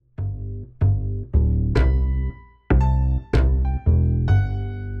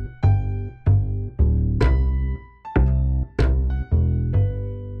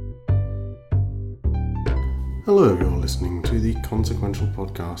Hello, you're listening to the Consequential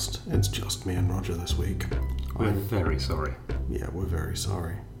Podcast. It's just me and Roger this week. We're very sorry. Yeah, we're very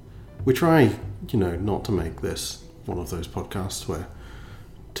sorry. We try, not to make this one of those podcasts where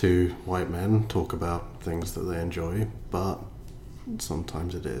two white men talk about things that they enjoy, but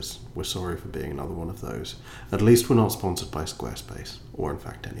sometimes it is. We're sorry for being another one of those. At least we're not sponsored by Squarespace, or in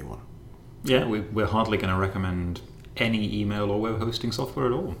fact anyone. Yeah, we're hardly going to recommend any email or web hosting software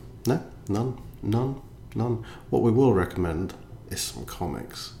at all. No, none. What we will recommend is some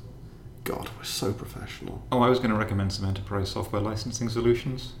comics. God, we're so professional. Oh, I was going to recommend some enterprise software licensing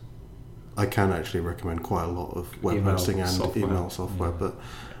solutions. I can actually recommend quite a lot of web Email hosting and software. email software, Yeah. but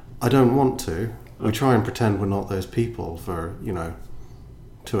I don't want to. We try and pretend we're not those people for,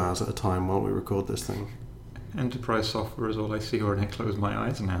 2 hours at a time while we record this thing. Enterprise software is all I see when I close my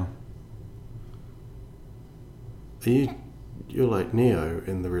eyes now. You're like Neo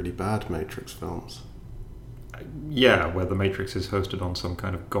in the really bad Matrix films. Yeah, where the Matrix is hosted on some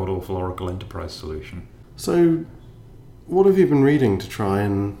kind of god-awful Oracle Enterprise solution. So, what have you been reading to try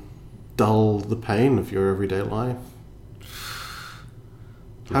and dull the pain of your everyday life?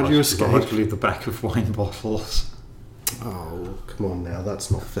 How do you escape? Largely the back of wine bottles. Oh, come on now, that's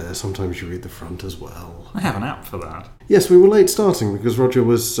not fair. Sometimes you read the front as well. I have an app for that. Yes, we were late starting because Roger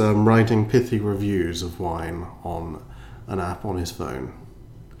was writing pithy reviews of wine on an app on his phone.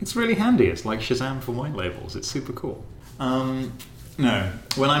 It's really handy. It's like Shazam for wine labels. It's super cool. No,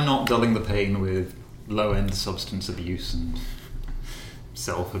 when I'm not dulling the pain with low-end substance abuse and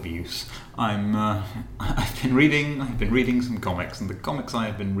self-abuse, I've been reading some comics, and the comics I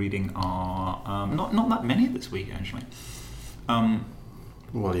have been reading are not that many this week actually.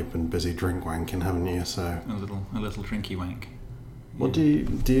 Well, you've been busy drink wanking, haven't you? So A little drinky wank. what do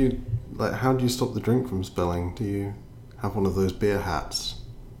you like? How do you stop the drink from spilling? Do you have one of those beer hats?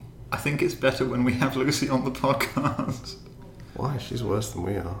 I think it's better when we have Lucy on the podcast. Why? She's worse than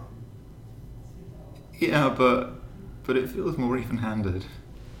we are. Yeah, but it feels more even-handed.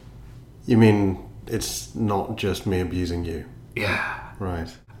 You mean it's not just me abusing you? Yeah.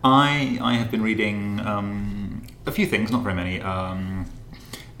 Right. I have been reading a few things, not very many.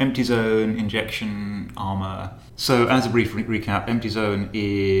 Empty Zone, Injection, Armour. So, as a brief recap, Empty Zone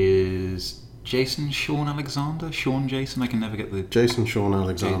is Jason Sean Alexander? Sean Jason? I can never get the... Jason Sean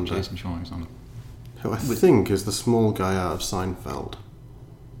Alexander. Jason Sean Alexander. Who I think is the small guy out of Seinfeld.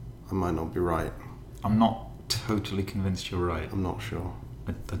 I might not be right. I'm not totally convinced you're right. I'm not sure.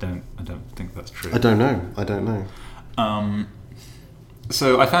 I don't think that's true. I don't know.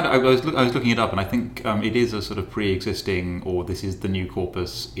 So I found I was looking it up, and I think it is a sort of pre-existing, or this is the new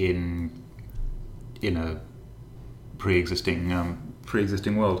corpus in a pre-existing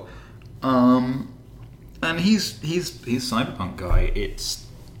world. And he's cyberpunk guy. It's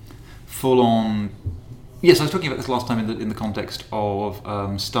full on. Yes, I was talking about this last time in the context of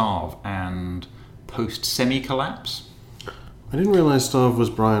Starve and post semi-collapse. I didn't realise Starve was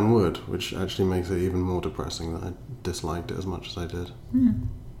Brian Wood, which actually makes it even more depressing that I disliked it as much as I did.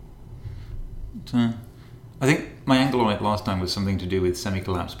 I think my angle on it last time was something to do with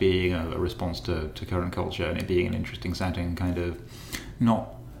semi-collapse being a response to current culture, and it being an interesting setting, kind of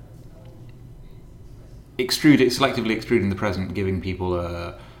not selectively extruding the present, giving people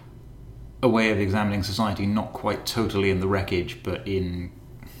a way of examining society not quite totally in the wreckage, but in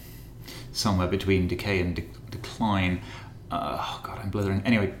somewhere between decay and decline. God, I'm blithering.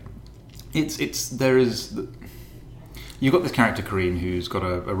 Anyway, you've got this character Kareen who's got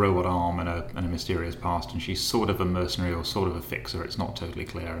a robot arm and a mysterious past, and she's sort of a mercenary or sort of a fixer. It's not totally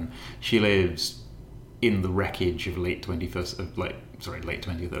clear, and she lives in the wreckage of late 20th,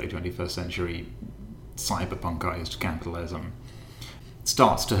 early 21st century cyberpunkized capitalism.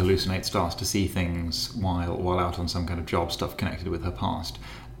 Starts to hallucinate, starts to see things while out on some kind of job, stuff connected with her past.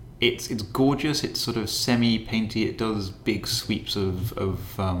 It's gorgeous. It's sort of semi-painty. It does big sweeps of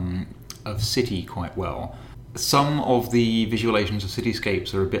city quite well. Some of the visualizations of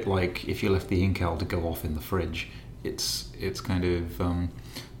cityscapes are a bit like if you left the Incal to go off in the fridge. It's kind of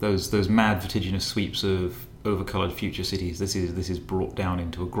those mad vertiginous sweeps of overcoloured future cities. This is brought down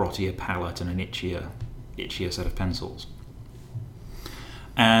into a grottier palette and an itchier set of pencils.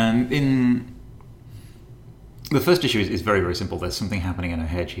 And in the first issue is very, very simple. There's something happening in her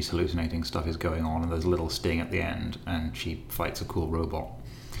head. She's hallucinating. Stuff is going on, and there's a little sting at the end, and she fights a cool robot.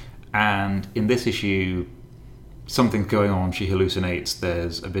 And in this issue, something's going on. She hallucinates.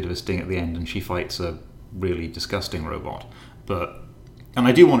 There's a bit of a sting at the end, and she fights a really disgusting robot. And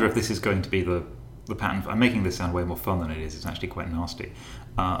I do wonder if this is going to be the pattern. I'm making this sound way more fun than it is. It's actually quite nasty.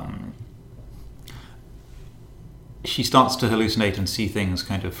 she starts to hallucinate and see things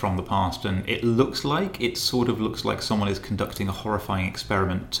kind of from the past, and it sort of looks like someone is conducting a horrifying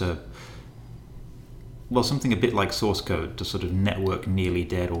experiment to, well, something a bit like source code, to sort of network nearly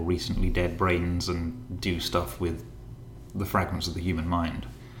dead or recently dead brains and do stuff with the fragments of the human mind.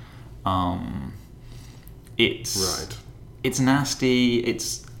 It's nasty,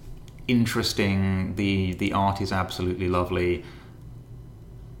 it's interesting, the art is absolutely lovely.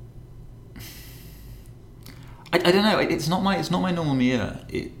 I don't know. It's not my normal milieu.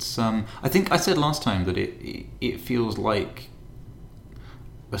 It's I think I said last time that it feels like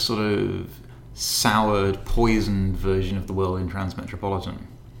a sort of soured, poisoned version of the world in Transmetropolitan.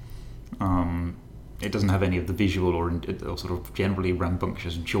 It doesn't have any of the visual or sort of generally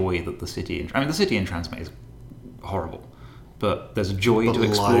rambunctious joy that the city. The city in Transmet is horrible, but there's a joy to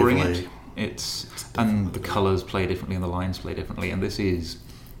exploring lively. it. And the colours play differently and the lines play differently, and this is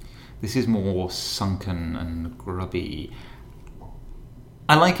more sunken and grubby.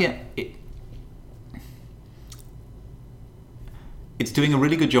 I like it. It's doing a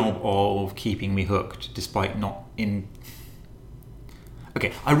really good job of keeping me hooked, despite not in...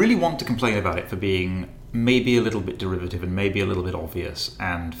 Okay, I really want to complain about it for being maybe a little bit derivative and maybe a little bit obvious,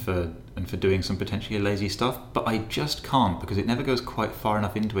 and for doing some potentially lazy stuff, but I just can't, because it never goes quite far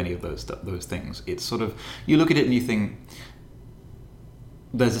enough into any of those things. It's sort of... You look at it and you think...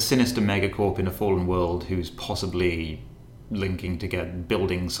 There's a sinister megacorp in a fallen world who's possibly linking to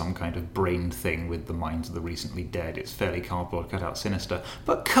building some kind of brain thing with the minds of the recently dead. It's fairly cardboard cut out sinister.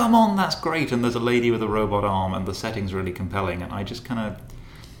 But come on, that's great, and there's a lady with a robot arm, and the setting's really compelling, and I just kind of...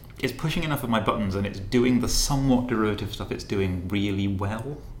 It's pushing enough of my buttons, and it's doing the somewhat derivative stuff it's doing really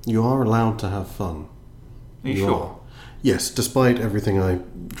well. You are allowed to have fun. Are you sure? Yes, despite everything I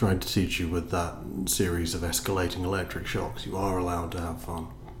tried to teach you with that series of escalating electric shocks, you are allowed to have fun.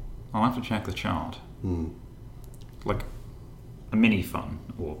 I'll have to check the chart. Like a mini fun,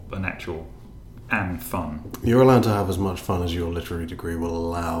 or an actual and fun. You're allowed to have as much fun as your literary degree will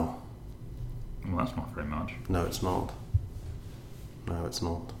allow. Well, that's not very much. No, it's not. No, it's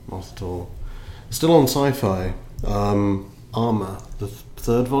not. Not at all. Still on Sci-Fi. Armour, the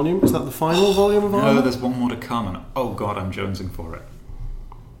third volume. Is that the final volume of Armour? No, there's one more to come, and oh god, I'm jonesing for it.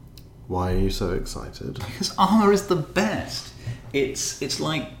 Why are you so excited? Because Armour is the best. It's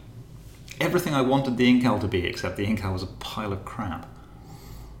like everything I wanted the Incal to be, except the Incal was a pile of crap.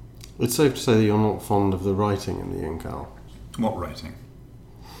 It's safe to say that you're not fond of the writing in the Incal. What writing?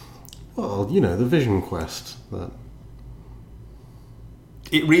 Well, the Vision Quest.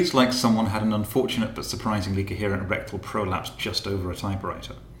 It reads like someone had an unfortunate but surprisingly coherent rectal prolapse just over a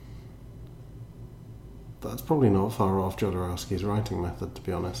typewriter. That's probably not far off Jodorowsky's writing method, to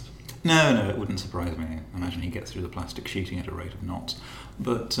be honest. No, it wouldn't surprise me. I imagine he gets through the plastic sheeting at a rate of knots.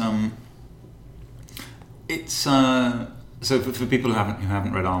 But it's so for people who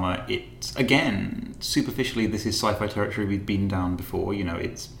haven't read Armour, it's again superficially this is sci-fi territory we've been down before.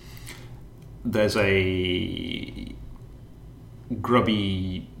 There's a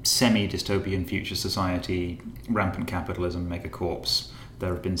grubby semi-dystopian future society, rampant capitalism, megacorps.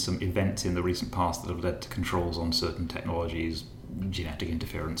 There have been some events in the recent past that have led to controls on certain technologies, genetic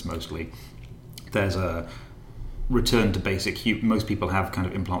interference mostly. There's a return to basic... Most people have kind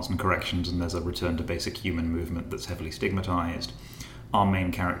of implants and corrections, and there's a return to basic human movement that's heavily stigmatized. Our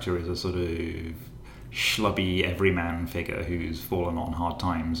main character is a sort of schlubby everyman figure who's fallen on hard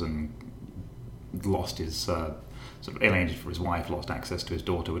times and lost his... sort of alienated from his wife, lost access to his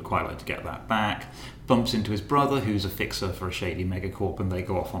daughter, would quite like to get that back. Bumps into his brother, who's a fixer for a shady megacorp, and they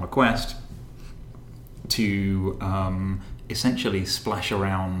go off on a quest to essentially splash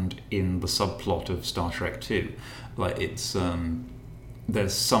around in the subplot of Star Trek 2. Like, it's...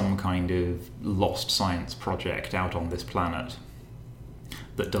 there's some kind of lost science project out on this planet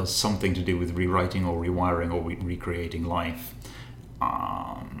that does something to do with rewriting or rewiring or recreating life.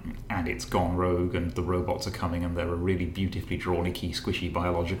 And it's gone rogue, and the robots are coming, and there are really beautifully drawn, icky, squishy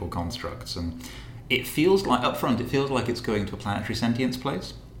biological constructs. And it feels like, up front, it's going to a planetary sentience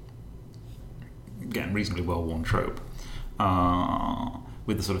place. Again, reasonably well-worn trope.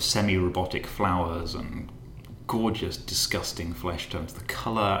 With the sort of semi-robotic flowers and gorgeous, disgusting flesh tones. The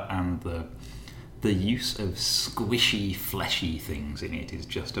colour and the use of squishy, fleshy things in it is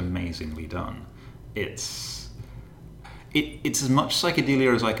just amazingly done. It's as much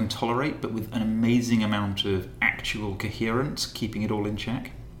psychedelia as I can tolerate, but with an amazing amount of actual coherence, keeping it all in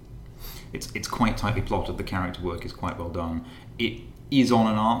check. It's quite tightly plotted. The character work is quite well done. It is on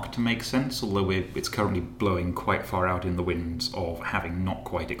an arc to make sense, although it's currently blowing quite far out in the winds of having not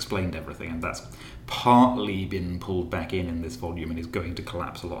quite explained everything, and that's partly been pulled back in this volume and is going to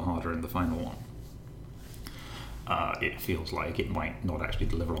collapse a lot harder in the final one. it feels like it might not actually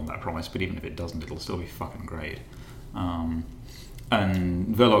deliver on that promise, but even if it doesn't, it'll still be fucking great. And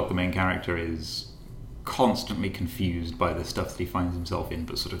Verloc, the main character, is constantly confused by the stuff that he finds himself in,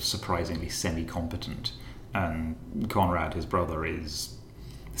 but sort of surprisingly semi-competent. And Conrad, his brother, is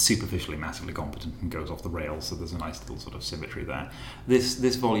superficially massively competent and goes off the rails, so there's a nice little sort of symmetry there.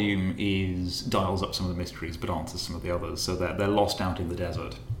 This volume dials up some of the mysteries but answers some of the others, so they're lost out in the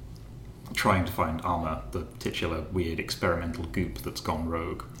desert trying to find Alma, the titular weird experimental goop that's gone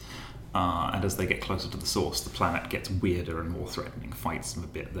rogue. And as they get closer to the source, the planet gets weirder and more threatening, fights them a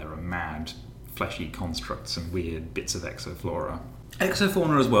bit. There are mad, fleshy constructs and weird bits of exoflora.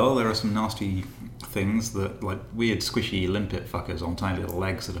 Exofauna as well, there are some nasty things that, like weird squishy limpet fuckers on tiny little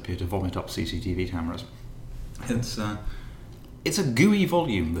legs that appear to vomit up CCTV cameras. It's a gooey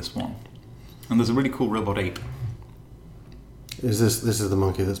volume, this one. And there's a really cool robot ape. This is the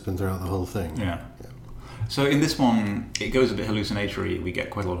monkey that's been throughout the whole thing? Yeah. So in this one, it goes a bit hallucinatory. We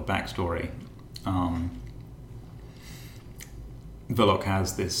get quite a lot of backstory. Verloc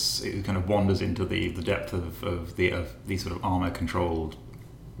has this, it kind of wanders into the depth of these sort of armor-controlled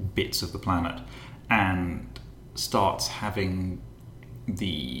bits of the planet and starts having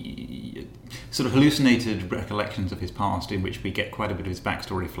the sort of hallucinated recollections of his past, in which we get quite a bit of his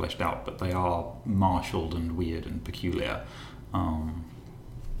backstory fleshed out, but they are marshalled and weird and peculiar.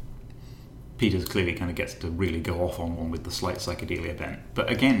 Peters clearly kind of gets to really go off on one with the slight psychedelia bent, but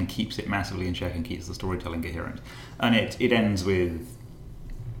again keeps it massively in check and keeps the storytelling coherent. And it ends with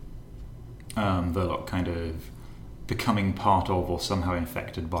Verloc kind of becoming part of or somehow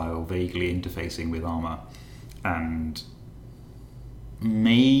infected by or vaguely interfacing with Alma, and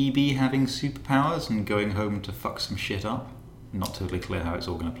maybe having superpowers and going home to fuck some shit up. Not totally clear how it's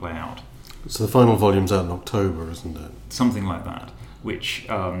all going to play out. So the final volume's out in October, isn't it? Something like that, which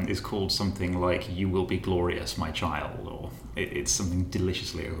is called something like "You Will Be Glorious, My Child," or it's something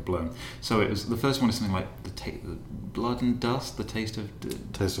deliciously overblown. So it was, the first one is something like the blood and dust, the taste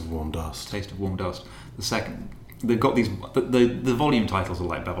of warm dust. Taste of warm dust. The second, they've got these. The volume titles are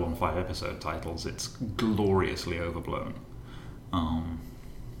like Babylon 5 episode titles. It's gloriously overblown.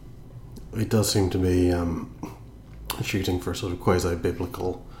 It does seem to be shooting for a sort of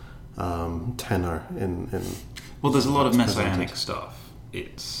quasi-biblical tenor in. Well, there's a lot of messianic stuff.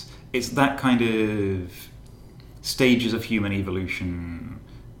 It's that kind of stages of human evolution,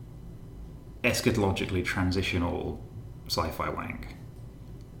 eschatologically transitional sci-fi wank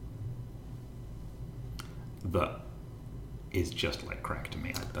that is just like crack to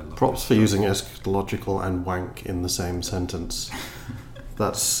me. I love Props for using eschatological and wank in the same sentence.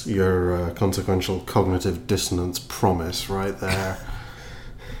 That's your consequential cognitive dissonance promise right there.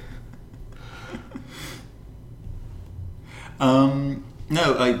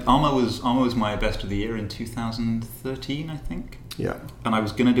 No, Alma was my best of the year in 2013, I think. Yeah. And I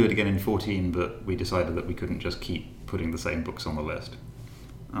was going to do it again in 14, but we decided that we couldn't just keep putting the same books on the list.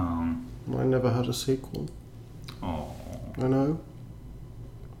 I never had a sequel. Oh. I know.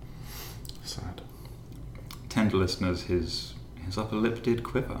 Sad. Tender listeners, his upper lip did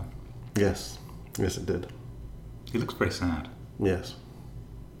quiver. Yes. Yes, it did. He looks very sad. Yes.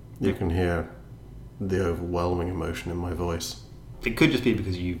 You can hear the overwhelming emotion in my voice. It could just be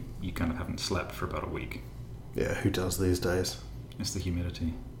because you kind of haven't slept for about a week. Yeah, who does these days? It's the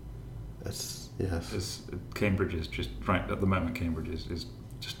humidity. Yes. Cambridge is just, right at the moment, Cambridge is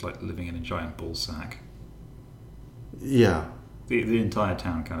just like living in a giant ball sack. Yeah. The entire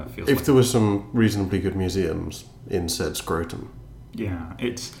town kind of feels if like... there were some reasonably good museums in said scrotum. Yeah,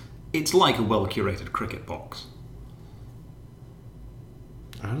 it's like a well-curated cricket box.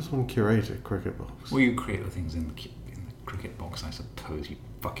 How does one curate a cricket box? Well, you create the things in the cricket box, I suppose, you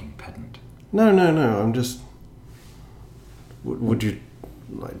fucking pedant. No, I'm just... Would you...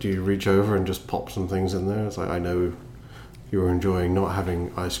 Like, do you reach over and just pop some things in there? It's like, I know you were enjoying not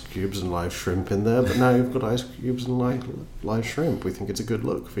having ice cubes and live shrimp in there, but now you've got ice cubes and live shrimp. We think it's a good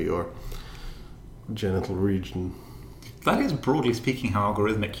look for your genital region. That is, broadly speaking, how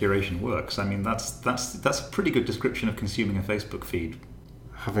algorithmic curation works. I mean, that's a pretty good description of consuming a Facebook feed.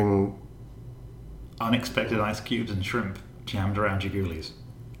 Having unexpected ice cubes and shrimp jammed around your ghoulies,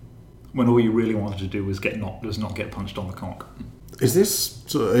 when all you really wanted to do was not get punched on the cock. Is this...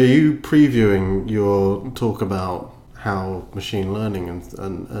 So are you previewing your talk about how machine learning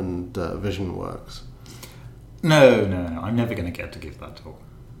and vision works? No. I'm never going to get to give that talk.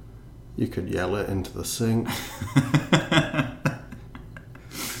 You could yell it into the sink.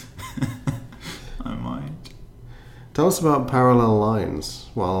 I might. Tell us about Parallel Lines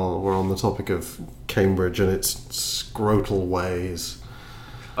while we're on the topic of Cambridge and its scrotal ways.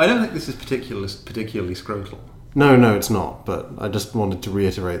 I don't think this is particularly scrotal. No, it's not. But I just wanted to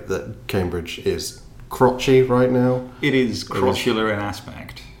reiterate that Cambridge is crotchy right now. It is crotchular in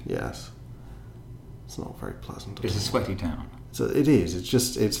aspect. Yes. It's not very pleasant at It's a all. sweaty town. So it is.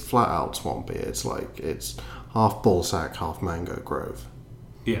 It's flat out swampy. It's like it's half ballsack, half mango grove.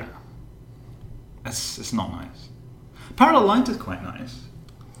 Yeah. It's not nice. Parallel Lines is quite nice.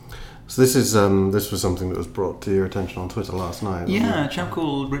 So this was something that was brought to your attention on Twitter last night. wasn't Yeah, a it? chap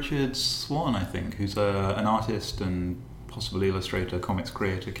called Richard Swan, I think, who's an artist and possibly illustrator, comics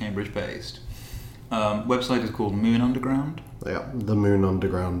creator, Cambridge-based. Website is called Moon Underground. Yeah,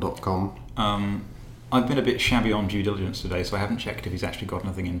 themoonunderground.com. I've been a bit shabby on due diligence today, so I haven't checked if he's actually got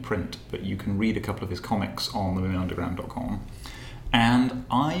anything in print, but you can read a couple of his comics on themoonunderground.com, and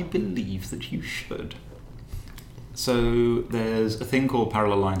I believe that you should. So there's a thing called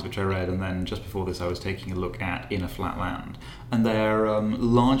Parallel Lines, which I read, and then just before this I was taking a look at In a Flat Land, and they're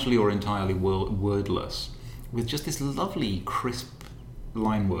largely or entirely wordless, with just this lovely, crisp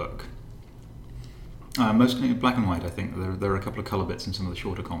line work. Mostly black and white, I think. There are a couple of colour bits in some of the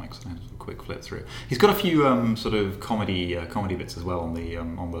shorter comics. I had a quick flip through. He's got a few sort of comedy bits as well on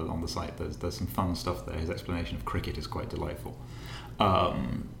the site. There's some fun stuff there. His explanation of cricket is quite delightful. So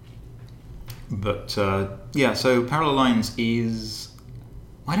Parallel Lines is...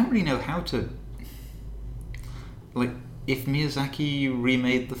 I don't really know how to... Like, if Miyazaki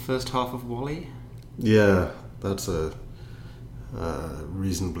remade the first half of WALL-E? Yeah, that's a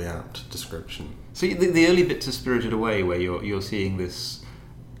reasonably apt description. So the early bits are Spirited Away, where you're seeing this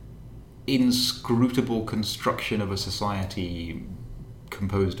inscrutable construction of a society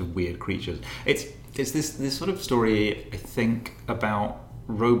composed of weird creatures. It's this sort of story, I think, about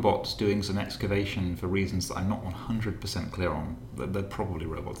robots doing some excavation for reasons that I'm not 100% clear on. They're probably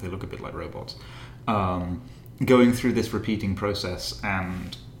robots. They look a bit like robots. Going through this repeating process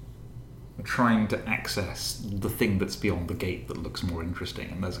and trying to access the thing that's beyond the gate that looks more interesting,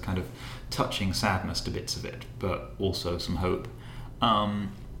 and there's a kind of touching sadness to bits of it, but also some hope. And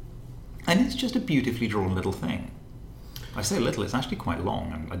it's just a beautifully drawn little thing. I say little, it's actually quite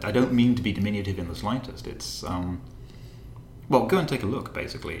long, and I don't mean to be diminutive in the slightest. It's well, go and take a look.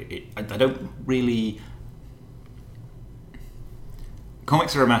 Basically, I don't really.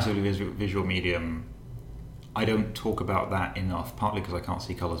 Comics are a massively visual medium. I don't talk about that enough, partly because I can't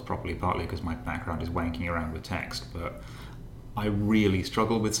see colours properly, partly because my background is wanking around with text, but I really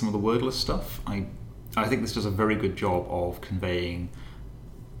struggle with some of the wordless stuff. I think this does a very good job of conveying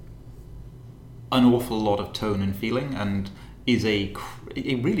an awful lot of tone and feeling, and is a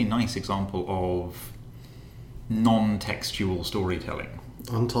really nice example of non-textual storytelling.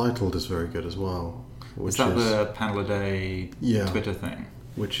 Untitled is very good as well. Is that the Panel a Day Twitter thing?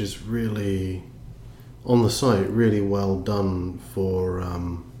 Which is really... on the site, really well done for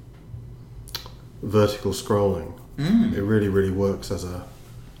vertical scrolling. It really, really works as a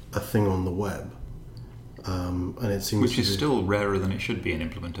thing on the web, and it seems which is still rarer than it should be in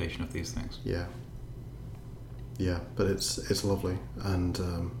implementation of these things. Yeah, but it's lovely, and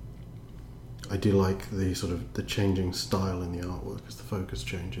I do like the sort of the changing style in the artwork as the focus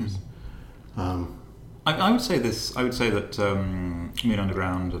changes. I would say this. I would say that Moon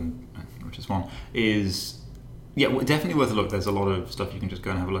Underground and Richard Swan is definitely worth a look. There's a lot of stuff you can just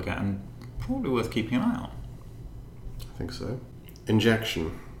go and have a look at, and probably worth keeping an eye on. I think so.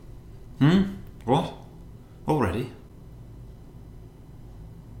 Injection. What? Already?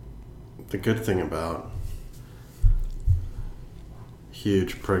 The good thing about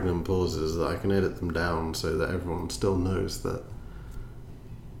huge pregnant pauses is that I can edit them down so that everyone still knows that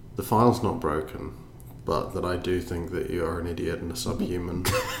the file's not broken, but that I do think that you are an idiot and a subhuman.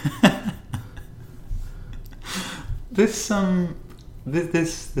 This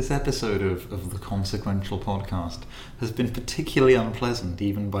episode of the Consequential Podcast has been particularly unpleasant,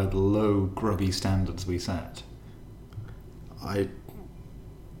 even by the low, grubby standards we set. I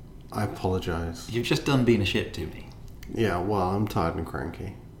apologise. You've just done being a shit to me. Yeah, well, I'm tired and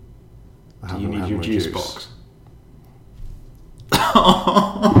cranky. Do you need your juice box?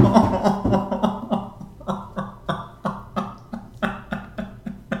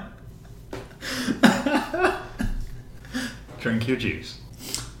 Drink your juice.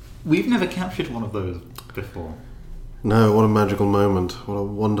 We've never captured one of those before. No, what a magical moment. What a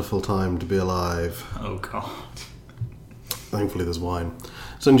wonderful time to be alive. Oh, God. Thankfully there's wine.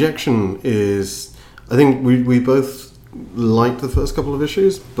 So Injection is... I think we both liked the first couple of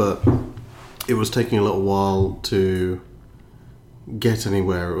issues, but it was taking a little while to get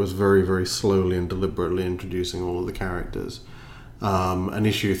anywhere. It was very, very slowly and deliberately introducing all of the characters. And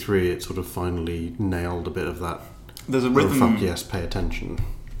issue 3, it sort of finally nailed a bit of that. There's a Oh, rhythm. fuck yes, pay attention.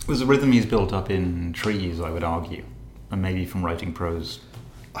 There's a rhythm he's built up in Trees, I would argue, and maybe from writing prose.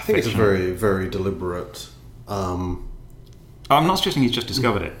 I think fiction. it's a very, very deliberate. I'm not suggesting he's just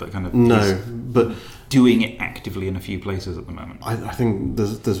discovered it, but kind of No, but doing it actively in a few places at the moment. I think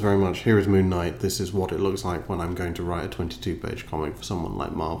there's very much, here is Moon Knight, this is what it looks like when I'm going to write a 22-page comic for someone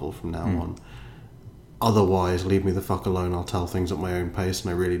like Marvel from now on. Otherwise, leave me the fuck alone, I'll tell things at my own pace, and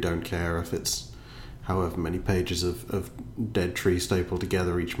I really don't care if it's however many pages of Dead Tree stapled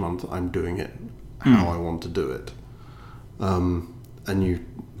together each month. I'm doing it how I want to do it. And you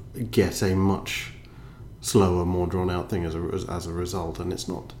get a much slower, more drawn-out thing as a result, and it's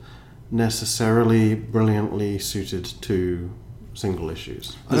not necessarily brilliantly suited to single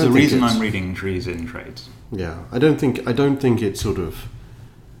issues. There's a reason I'm reading Trees in trades. Yeah, I don't think it's sort of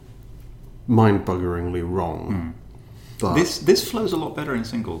mind-buggeringly wrong. But This flows a lot better in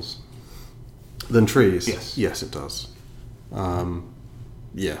singles. than Trees. Yes, it does.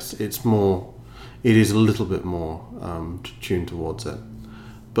 Yes, it's more. It is a little bit more tuned towards it.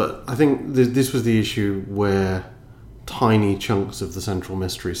 But I think this was the issue where tiny chunks of the central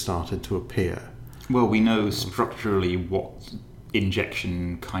mystery started to appear. Well, we know structurally what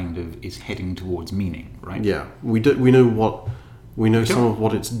injection kind of is heading towards meaning, right? Yeah, we know some of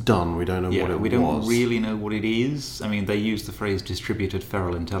what it's done. We don't know what it was. We don't really know what it is. I mean, they use the phrase distributed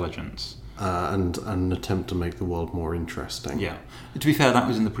feral intelligence. And an attempt to make the world more interesting. Yeah. To be fair, that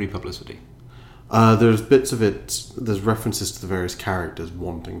was in the pre-publicity. There's bits of it. There's references to the various characters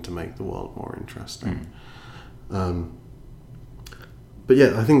wanting to make the world more interesting. But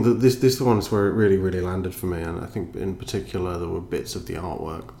yeah, I think that this one is where it really, really landed for me, and I think in particular there were bits of the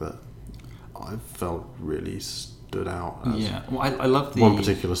artwork that I felt really stood out. As Well, I love the one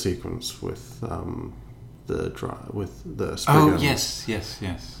particular sequence with the Spriggan. Oh yes.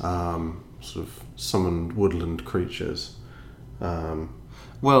 Sort of summoned woodland creatures.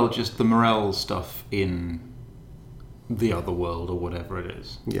 Well, just the morale stuff in the other world or whatever it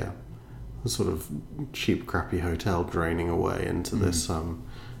is. Yeah, a sort of cheap, crappy hotel draining away into this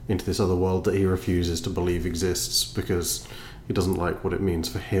other world that he refuses to believe exists because he doesn't like what it means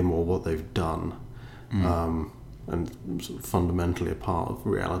for him or what they've done, and sort of fundamentally a part of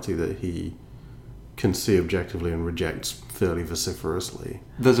reality that he can see objectively and rejects fairly vociferously.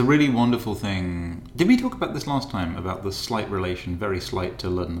 There's a really wonderful thing. Did we talk about this last time, about the slight relation, very slight, to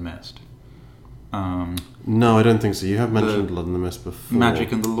Blood and the Mist? No, I don't think so. You have mentioned Blood and the Mist before.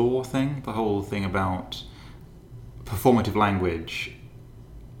 Magic and the Law thing, the whole thing about performative language.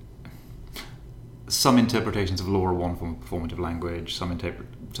 Some interpretations of law are one form of performative language, some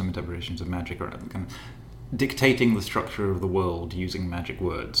interpretations of magic are kind of dictating the structure of the world using magic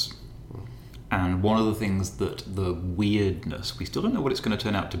words. And one of the things that the weirdness, we still don't know what it's going to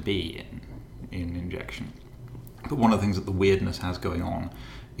turn out to be in Injection, but one of the things that the weirdness has going on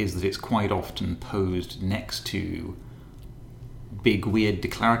is that it's quite often posed next to big, weird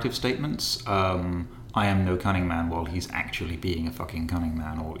declarative statements. I am no cunning man, while he's actually being a fucking cunning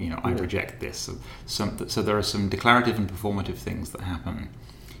man, or, I reject this. So there are some declarative and performative things that happen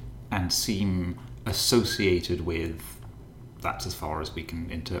and seem associated with, that's as far as we can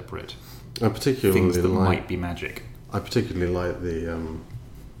interpret, I particularly things that might be magic. I particularly like the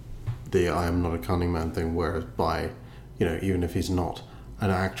I am not a cunning man thing, whereby, even if he's not an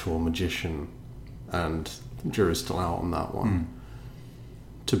actual magician, and the jury's still out on that one,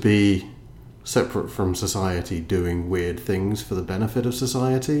 to be separate from society doing weird things for the benefit of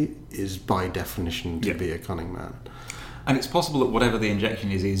society is by definition to be a cunning man. And it's possible that whatever the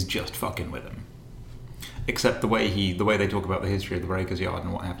injection is just fucking with him. Except the way they talk about the history of the Breaker's Yard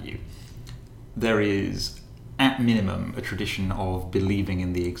and what have you, there is, at minimum, a tradition of believing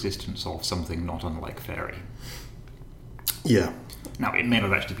in the existence of something not unlike fairy. Yeah. Now, it may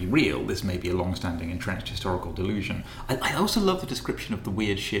not actually be real. This may be a long-standing entrenched historical delusion. I also love the description of the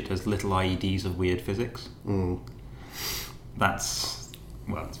weird shit as little IEDs of weird physics. That's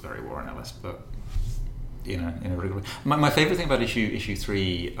very Warren Ellis, but in a regular way. My favourite thing about issue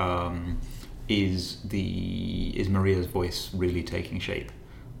 3 is Maria's voice really taking shape,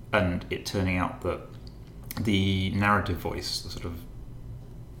 and it turning out that the narrative voice, the sort of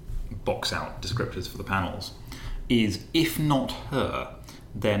box out descriptors for the panels, is, if not her,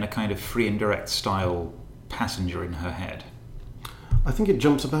 then a kind of free and direct style passenger in her head. I think it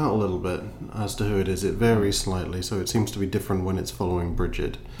jumps about a little bit as to who it is. It varies slightly, so it seems to be different when it's following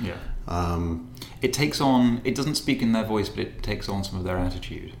Bridget. Yeah. It takes on, it doesn't speak in their voice, but it takes on some of their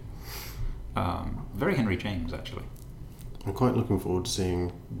attitude. Very Henry James, actually. I'm quite looking forward to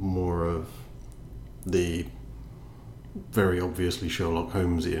seeing more of the very obviously Sherlock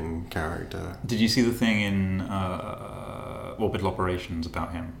Holmesian character. Did you see the thing in Orbital Operations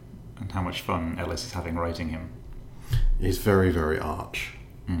about him and how much fun Ellis is having writing him. He's very, very arch.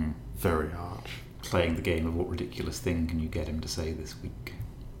 Mm. Very arch. Playing the game of what ridiculous thing can you get him to say this week.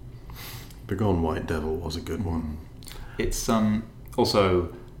 Begone White Devil was a good one. It's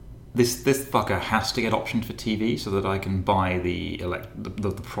also this fucker has to get optioned for TV so that I can buy the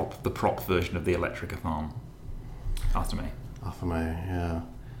prop version of the Electrica farm. After me. Yeah.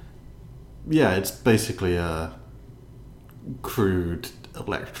 Yeah, it's basically a crude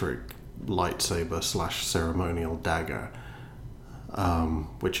electric lightsaber / ceremonial dagger,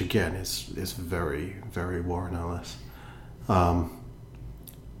 which again is very, very Warren Ellis.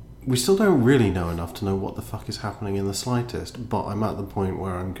 We still don't really know enough to know what the fuck is happening in the slightest, but I'm at the point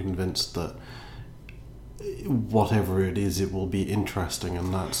where I'm convinced that whatever it is, it will be interesting,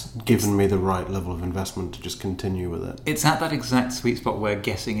 and that's given me the right level of investment to just continue with it. It's at that exact sweet spot where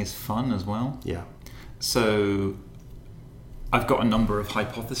guessing is fun as well. Yeah. So I've got a number of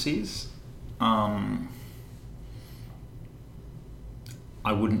hypotheses. I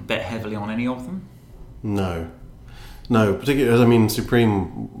wouldn't bet heavily on any of them. No, particularly, I mean,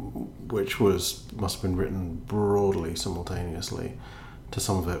 Supreme, which must have been written broadly simultaneously to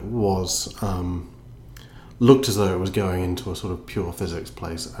some of it, was looked as though it was going into a sort of pure physics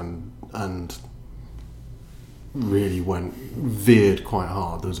place and really veered quite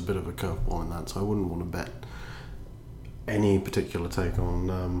hard. There was a bit of a curveball in that, so I wouldn't want to bet any particular take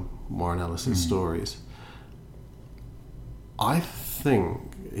on Warren Ellis's stories. I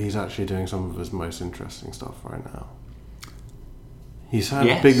think he's actually doing some of his most interesting stuff right now. He's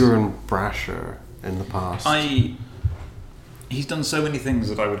had bigger and brasher in the past. He's done so many things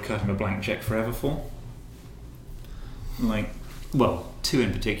that I would cut him a blank check forever for. Two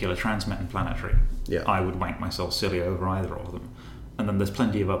in particular, Transmet and Planetary. Yeah. I would wank myself silly over either of them. And then there's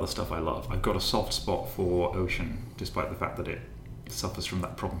plenty of other stuff I love. I've got a soft spot for Ocean, despite the fact that it suffers from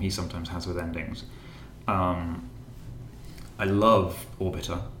that problem he sometimes has with endings. I love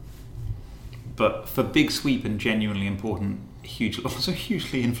Orbiter. But for big sweep and genuinely important, also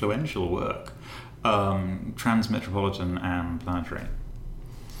hugely influential work, Transmetropolitan and Planetary.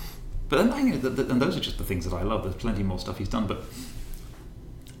 But then, and those are just the things that I love. There's plenty more stuff he's done, but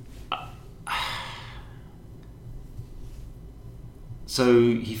so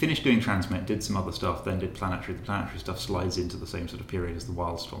he finished doing Transmet, did some other stuff, then did Planetary. The Planetary stuff slides into the same sort of period as the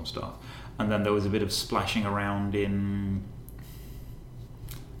Wildstorm stuff, and then there was a bit of splashing around in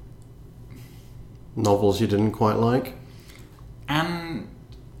novels you didn't quite like, and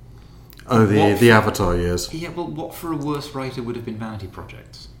the Avatar years. Yeah, well, what for a worse writer would have been Vanity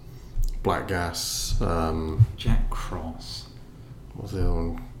Projects? Black Gas, Jack Cross. What was the other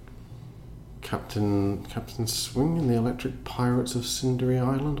one? Captain Swing and the Electric Pirates of Cindery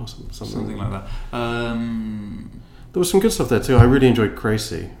Island, or something like that. There was some good stuff there too. I really enjoyed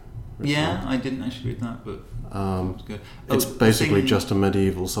Crazy. Yeah, I didn't actually read that, but it was good. It's basically just a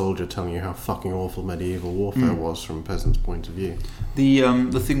medieval soldier telling you how fucking awful medieval warfare was from a peasant's point of view.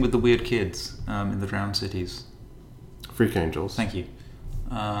 The thing with the weird kids in the drowned cities. Freak Angels. Thank you.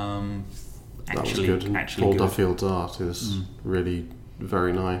 That was good. And Paul Duffield's art is really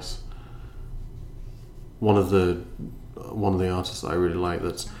very nice. One of the artists that I really like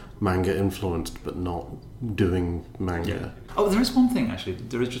that's manga influenced but not doing manga. Yeah. Oh, there is one thing actually.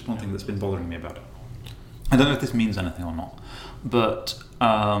 There is just one thing that's been bothering me about it. I don't know if this means anything or not, but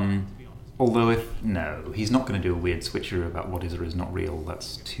he's not going to do a weird switcheroo about what is or is not real.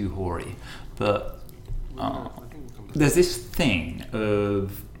 That's too hoary. But there's this thing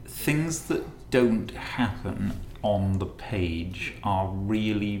of things that don't happen on the page are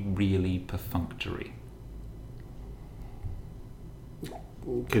really, really perfunctory.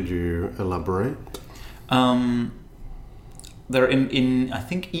 Could you elaborate? There are in I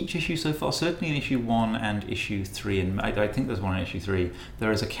think each issue so far, certainly in issue 1 and issue 3, and I think there's one in issue 3,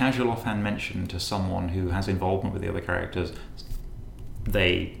 there is a casual offhand mention to someone who has involvement with the other characters.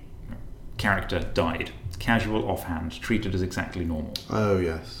 Character died. Casual offhand, treated as exactly normal. Oh,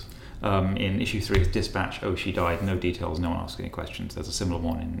 yes. In issue 3, it's Dispatch. Oh, she died. No details. No one asked any questions. There's a similar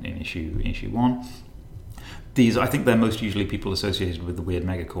one in issue 1. These, I think, they're most usually people associated with the weird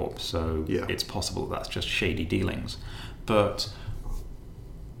megacorp, so It's possible that's just shady dealings. But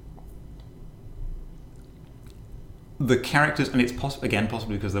the characters, and it's possibly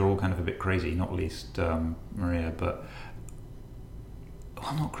because they're all kind of a bit crazy, not least Maria, but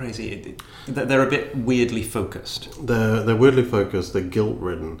not crazy. They're a bit weirdly focused. They're weirdly focused. They're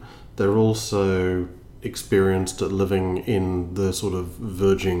guilt-ridden. They're also experienced at living in the sort of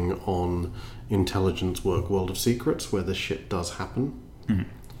verging on intelligence work world of secrets, where the shit does happen. Mm-hmm.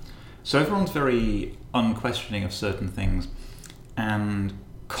 So everyone's very unquestioning of certain things. and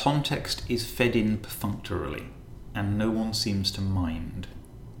context is fed in perfunctorily, and no one seems to mind.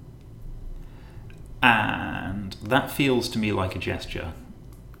 And that feels to me like a gesture.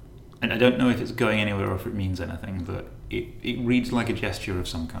 And I don't know if it's going anywhere or if it means anything, but it reads like a gesture of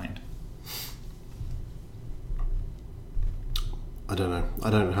some kind. I don't know. I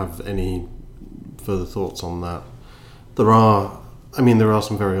don't have any further thoughts on that. There are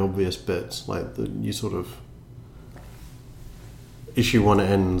some very obvious bits, like you sort of... Issue 1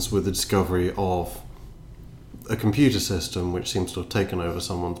 ends with the discovery of a computer system which seems to have taken over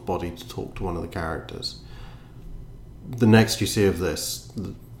someone's body to talk to one of the characters. The next you see of this,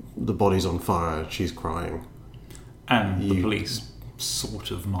 the body's on fire, she's crying. And the police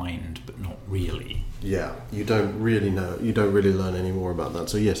sort of mind, but not really. Yeah, you don't really learn any more about that.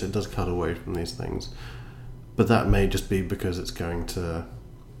 So yes, it does cut away from these things. But that may just be because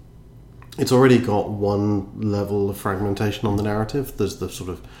it's already got one level of fragmentation on the narrative. There's the sort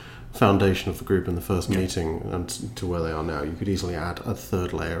of foundation of the group in the first meeting and to where they are now. You could easily add a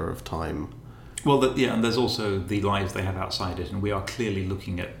third layer of time. Well, and there's also the lives they have outside it, and we are clearly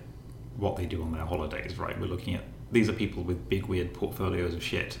looking at what they do on their holidays, right? We're looking at... These are people with big, weird portfolios of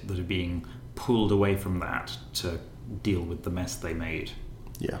shit that are being pulled away from that to deal with the mess they made.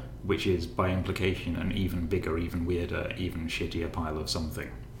 Yeah. Which is, by implication, an even bigger, even weirder, even shittier pile of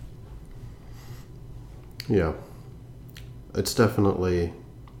something. Yeah. It's definitely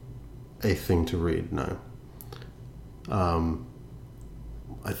a thing to read now.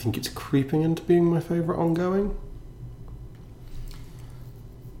 I think it's creeping into being my favourite ongoing.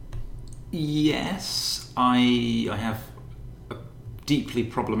 Yes, I have a deeply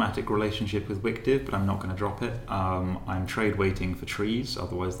problematic relationship with Wicdiv, but I'm not going to drop it. I'm trade waiting for Trees,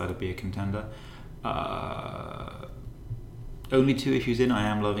 otherwise that'd be a contender. Only 2 issues in, I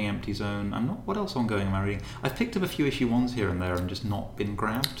am loving Empty Zone. What else ongoing am I reading? I've picked up a few issue 1s here and there and just not been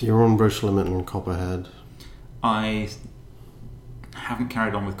grabbed. You're on Brush Limit and Copperhead. I haven't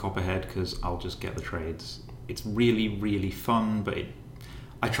carried on with Copperhead because I'll just get the trades. It's really, really fun, but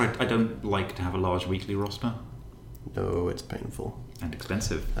I don't like to have a large weekly roster. No, it's painful. And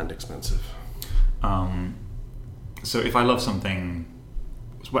expensive. So if I love something...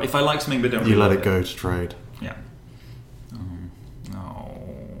 If I like something but don't you really let it go to trade. Yeah. Oh,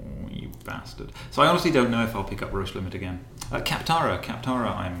 you bastard. So I honestly don't know if I'll pick up Rush Limit again.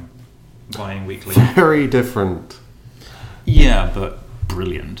 Captara I'm buying weekly. Very different. Yeah, but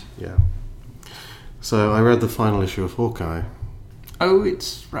brilliant. Yeah. So I read the final issue of Hawkeye. Oh,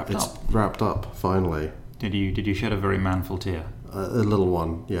 it's wrapped up. It's wrapped up, finally. Did you shed a very manful tear? A little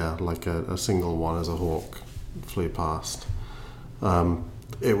one, yeah, like a single one as a hawk flew past.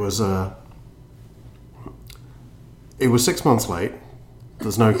 It was 6 months late.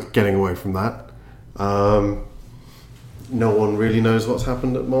 There's no getting away from that. No one really knows what's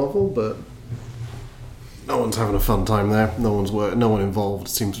happened at Marvel, but no one's having a fun time there. No one involved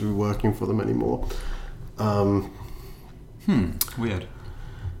seems to be working for them anymore. Weird.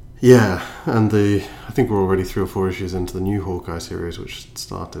 Yeah, and I think we're already 3 or 4 issues into the new Hawkeye series, which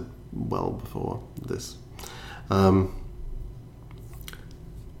started well before this. You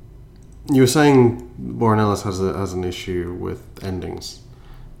were saying Warren Ellis has an issue with endings.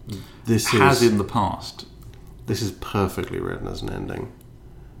 In the past. This is perfectly written as an ending.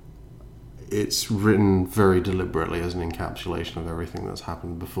 It's written very deliberately as an encapsulation of everything that's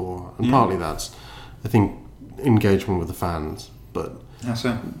happened before, and partly that's, I think, engagement with the fans. But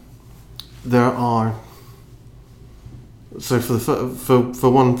there are. So for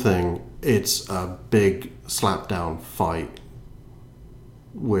one thing, it's a big slapdown fight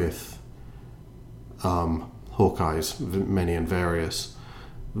with Hawkeye's many and various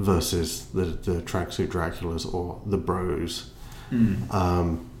versus the Tracksuit Draculas or the Bros,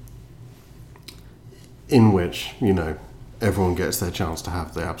 in which, everyone gets their chance to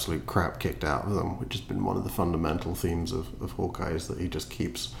have the absolute crap kicked out of them, which has been one of the fundamental themes of Hawkeye, is that he just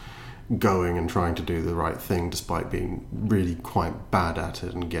keeps going and trying to do the right thing despite being really quite bad at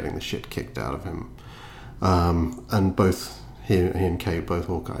it and getting the shit kicked out of him. And both he and Kate, both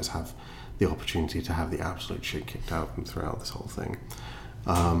Hawkeyes, have the opportunity to have the absolute shit kicked out of them throughout this whole thing.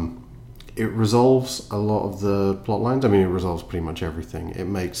 It resolves a lot of the plot lines. I mean, it resolves pretty much everything. It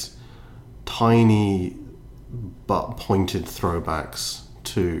makes tiny but pointed throwbacks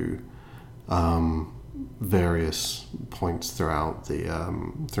to various points throughout the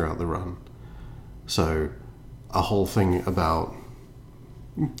run. So a whole thing about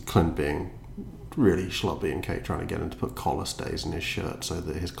Clint being really sloppy and Kate trying to get him to put collar stays in his shirt so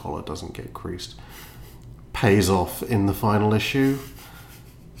that his collar doesn't get creased pays off in the final issue.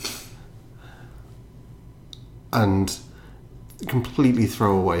 And completely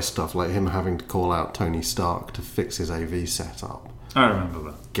throwaway stuff, like him having to call out Tony Stark to fix his AV setup. I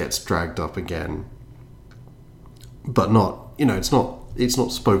remember that. Gets dragged up again, but not. It's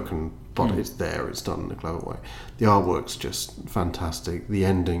not spoken, but it's there. It's done in a clever way. The artwork's just fantastic. The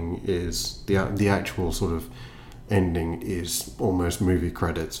ending is the actual sort of ending is almost movie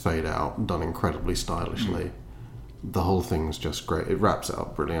credits fade out, done incredibly stylishly. The whole thing's just great. It wraps it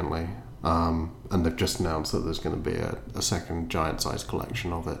up brilliantly. And they've just announced that there's going to be a second giant-sized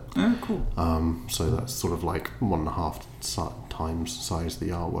collection of it. Oh, cool. So that's sort of like 1.5 times the size of the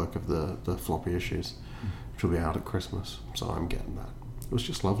artwork of the floppy issues, which will be out at Christmas. So I'm getting that. It was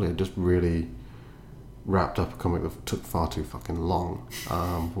just lovely. It just really wrapped up a comic that took far too fucking long,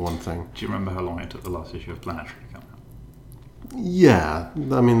 for one thing. Do you remember how long it took the last issue of Planetary to come out? Yeah,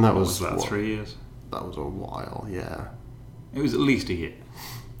 I mean that What was that, 3 years? That was a while, yeah. It was at least a year.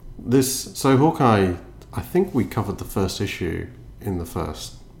 So Hawkeye, I think we covered the first issue in the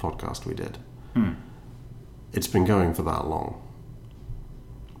first podcast we did. It's been going for that long.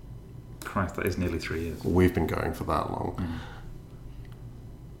 Christ, that is nearly 3 years. We've been going for that long.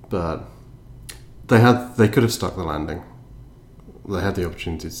 But they could have stuck the landing. They had the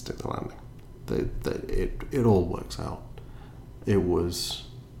opportunity to stick the landing. It all works out. It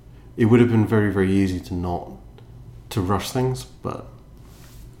would have been very, very easy to rush things, but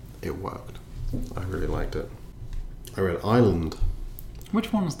it worked. I really liked it. I read Island.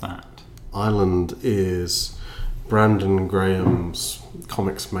 Which one's that? Island is Brandon Graham's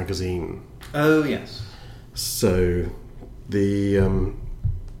comics magazine. Oh, yes. So the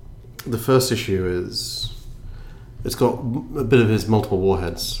first issue it's got a bit of his multiple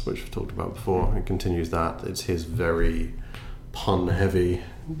warheads, which we've talked about before. It continues that. It's his very pun-heavy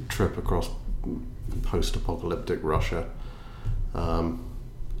trip across post-apocalyptic Russia.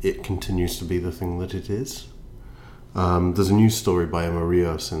 It continues to be the thing that it is. There's a news story by Emma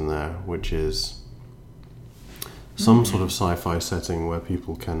Rios in there, which is some sort of sci-fi setting where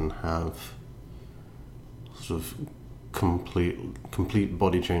people can have sort of complete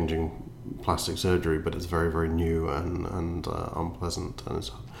body-changing plastic surgery, but it's very, very new and unpleasant, and it's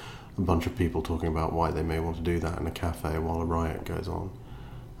a bunch of people talking about why they may want to do that in a cafe while a riot goes on.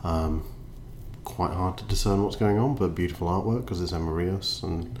 Quite hard to discern what's going on, but beautiful artwork because it's Emma Rios,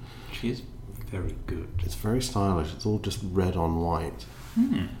 and she is very good. It's very stylish. It's all just red on white.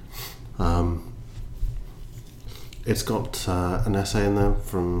 It's got an essay in there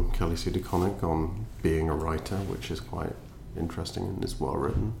from Kelly Sue DeConnick on being a writer, which is quite interesting and is well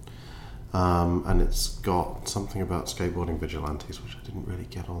written. And it's got something about skateboarding vigilantes, which I didn't really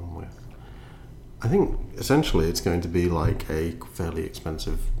get on with. I think essentially it's going to be like a fairly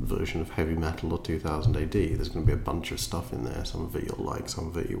expensive version of Heavy Metal or 2000 AD. There's going to be a bunch of stuff in there. Some of it you'll like, some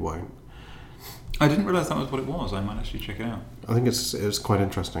of it you won't. I didn't realise that was what it was. I might actually check it out. I think it's quite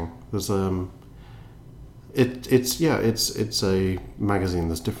interesting. There's it's a magazine.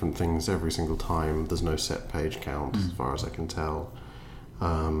 There's different things every single time. There's no set page count as far as I can tell.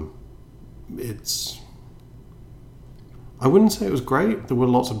 I wouldn't say it was great. There were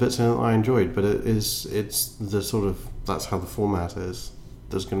lots of bits in it that I enjoyed, but it's the sort of, that's how the format is.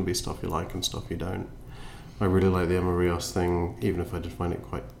 There's going to be stuff you like and stuff you don't. I really like the Emma Rios thing, even if I did find it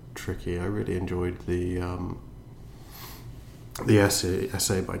quite tricky. I really enjoyed the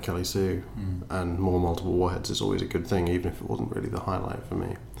essay by Kelly Sue, and more multiple warheads is always a good thing, even if it wasn't really the highlight for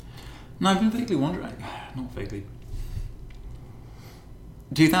me. No, I've been vaguely wondering. Not vaguely.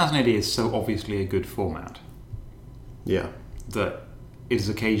 2000 AD is so obviously a good format. Yeah. That it has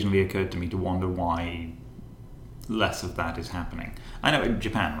occasionally occurred to me to wonder why less of that is happening. I know in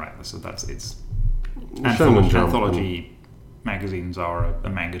Japan, right? So it's anthology magazines are a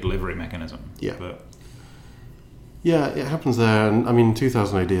manga delivery mechanism. Yeah. But yeah, it happens there, and I mean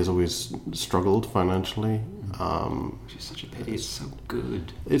 2000 AD has always struggled financially. Which is such a pity. It's so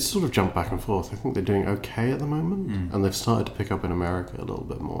good. It's sort of jumped back and forth. I think they're doing okay at the moment, and they've started to pick up in America a little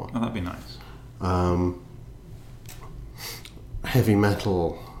bit more. Oh, that'd be nice. Heavy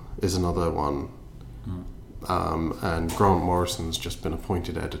Metal is another one. And Grant Morrison's just been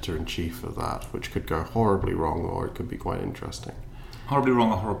appointed editor-in-chief of that, which could go horribly wrong or it could be quite interesting. Horribly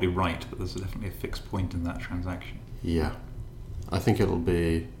wrong or horribly right, but there's definitely a fixed point in that transaction. Yeah. I think it'll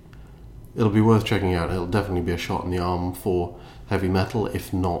be worth checking out. It'll definitely be a shot in the arm for Heavy Metal,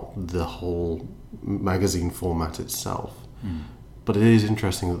 if not the whole magazine format itself. But it is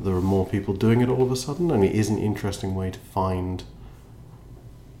interesting that there are more people doing it all of a sudden, and it is an interesting way to find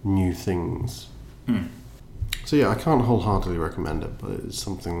new things. So yeah, I can't wholeheartedly recommend it, but it's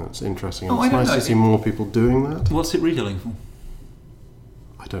something that's interesting. And it's nice to see more people doing that. What's it retailing for?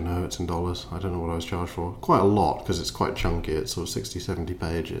 I don't know, it's in dollars. I don't know what I was charged for. Quite a lot, because it's quite chunky. It's sort of 60, 70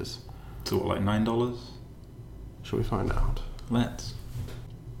 pages. So what, like $9? Shall we find out? Let's.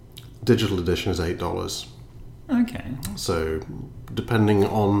 Digital edition is $8. Okay. So, depending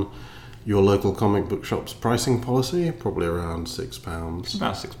on your local comic book shop's pricing policy, probably around £6.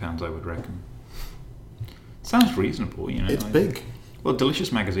 About £6, I would reckon. Sounds reasonable, you know. It's big. Well,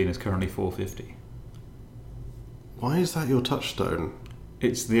 Delicious Magazine is currently $4.50. Why is that your touchstone?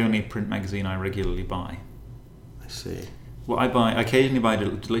 It's the only print magazine I regularly buy. I see. Well, I occasionally buy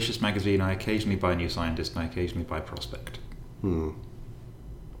Delicious Magazine, I occasionally buy New Scientist, and I occasionally buy Prospect. One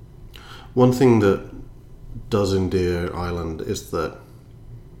thing that does endear Island is that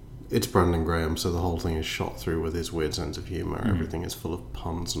it's Brandon Graham, so the whole thing is shot through with his weird sense of humour. Everything is full of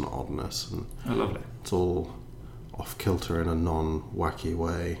puns and oddness, and Oh, lovely. it's all off-kilter in a non-wacky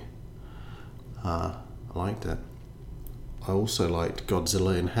way. I liked it. I also liked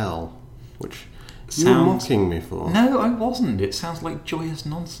Godzilla in Hell, which you were mocking me for. No, I wasn't. It sounds like joyous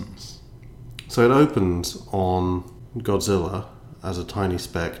nonsense. So it opens on Godzilla as a tiny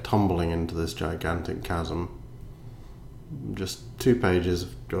speck tumbling into this gigantic chasm. Just 2 pages of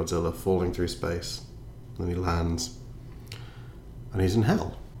Godzilla falling through space. Then he lands. And he's in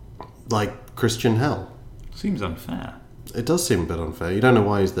hell. Like Christian hell. Seems unfair. It does seem a bit unfair. You don't know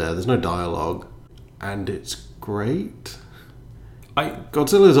why he's there. There's no dialogue. And it's great.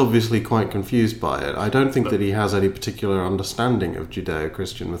 Godzilla is obviously quite confused by it. I don't think that he has any particular understanding of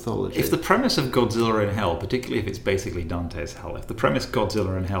Judeo-Christian mythology. If the premise of Godzilla in Hell, particularly if it's basically Dante's Hell, if the premise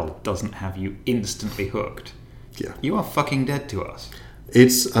Godzilla in Hell doesn't have you instantly hooked, yeah, you are fucking dead to us. It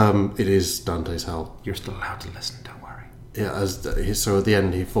is Dante's Hell. You're still allowed to listen, don't worry. Yeah, so at the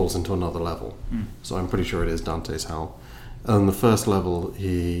end he falls into another level. So I'm pretty sure it is Dante's Hell. And the first level,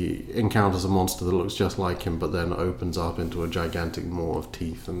 he encounters a monster that looks just like him, but then opens up into a gigantic maw of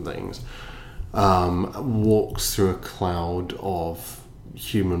teeth and things. Walks through a cloud of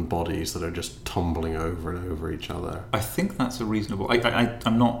human bodies that are just tumbling over and over each other. I think that's a reasonable...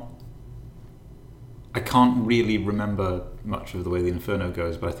 I'm not... I can't really remember much of the way the Inferno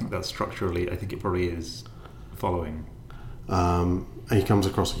goes, but I think that's structurally... I think it probably is following. And he comes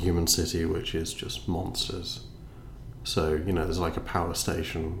across a human city, which is just monsters. So, you know, there's like a power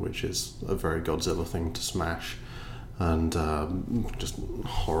station, which is a very Godzilla thing to smash, and just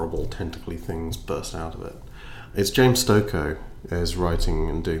horrible tentacly things burst out of it. It's James Stokoe is writing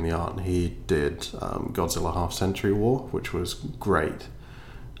and doing the art, and he did Godzilla Half Century War, which was great.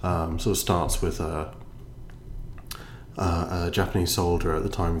 Sort of starts with a Japanese soldier at the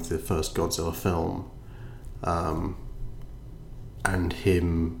time of the first Godzilla film, and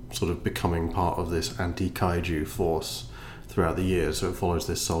him sort of becoming part of this anti-kaiju force throughout the years. So it follows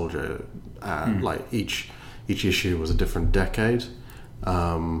this soldier, like each issue was a different decade,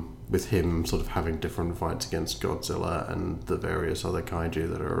 with him sort of having different fights against Godzilla and the various other kaiju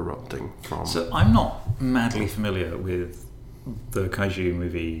that are erupting from... So I'm not madly familiar with the kaiju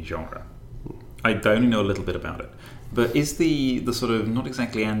movie genre. I only know a little bit about it. But is the sort of, not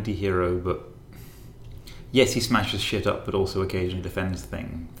exactly anti-hero, but yes, he smashes shit up, but also occasionally defends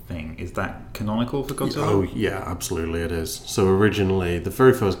thing. Is that canonical for Godzilla? Oh, yeah, absolutely it is. So originally, the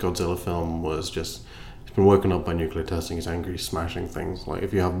very first Godzilla film was just... It's been woken up by nuclear testing. He's angry, smashing things. Like,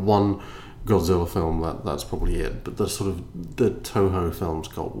 if you have one Godzilla film, that's probably it. But the Toho films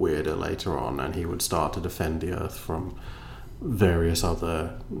got weirder later on, and he would start to defend the Earth from various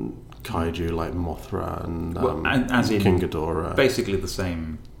other kaiju, like Mothra and as in King Ghidorah. Basically the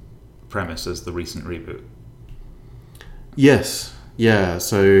same premise as the recent reboot. Yes, yeah,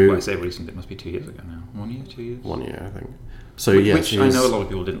 so... Well, I say recent, it must be 2 years ago now. 1 year, 2 years? 1 year, I think. So, yes, which I know a lot of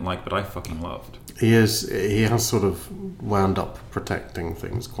people didn't like, but I fucking loved. He has sort of wound up protecting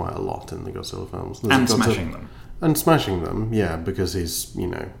things quite a lot in the Godzilla films. And smashing them. And smashing them, yeah, because he's,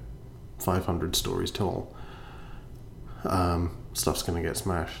 500 stories tall. Stuff's going to get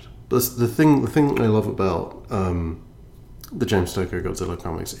smashed. But the thing I love about the James Stokoe Godzilla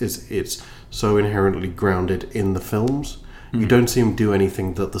comics is it's so inherently grounded in the films. You don't see him do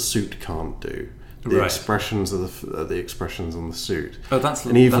anything that the suit can't do. The expressions are the expressions on the suit. Oh, that's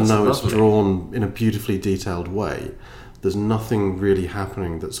and even though lovely. It's drawn in a beautifully detailed way, there's nothing really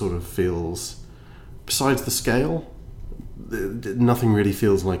happening that sort of feels, besides the scale, nothing really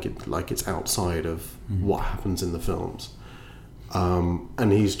feels like it's outside of what happens in the films.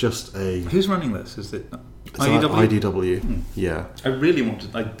 And he's just a... Who's running this? Is it IDW? IDW, yeah. I really want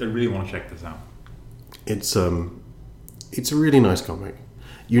to check this out. It's a really nice comic.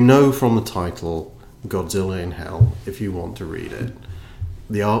 You know from the title, Godzilla in Hell, if you want to read it.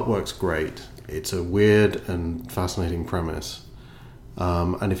 The artwork's great. It's a weird and fascinating premise.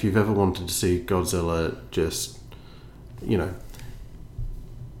 And if you've ever wanted to see Godzilla just, you know,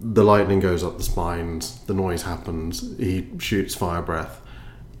 the lightning goes up the spines, the noise happens, he shoots fire breath.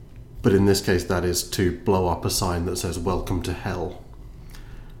 But in this case, that is to blow up a sign that says, "Welcome to Hell."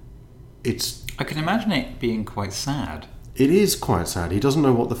 I can imagine it being quite sad. It is quite sad. He doesn't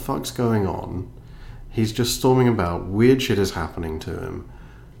know what the fuck's going on. He's just storming about. Weird shit is happening to him.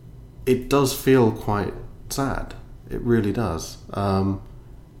 It does feel quite sad. It really does. I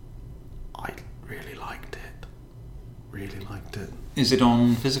really liked it. Really liked it. Is it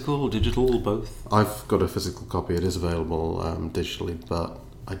on physical, digital, both? I've got a physical copy. It is available digitally, but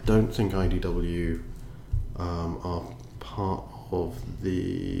I don't think IDW are part of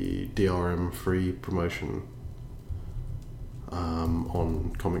the DRM-free promotion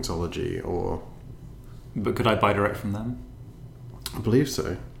on Comixology, or... But could I buy direct from them? I believe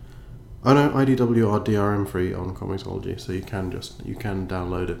so. Oh no, IDW are DRM-free on Comixology, so you can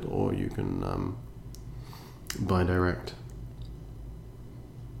download it, or you can buy direct.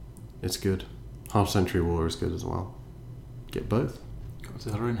 It's good. Half Century War is good as well. Get both.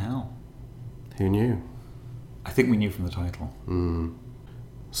 Godzilla in Hell. Who knew? I think we knew from the title.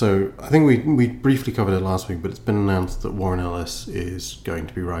 So, I think we briefly covered it last week, but it's been announced that Warren Ellis is going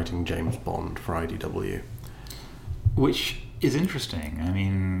to be writing James Bond for IDW. Which is interesting. I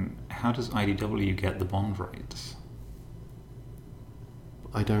mean, how does IDW get the Bond rights?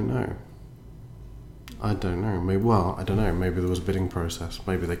 I don't know. Maybe, I don't know. Maybe there was a bidding process.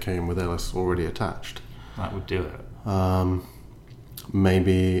 Maybe they came with Ellis already attached. That would do it.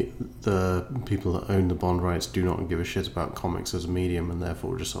 Maybe the people that own the Bond rights do not give a shit about comics as a medium, and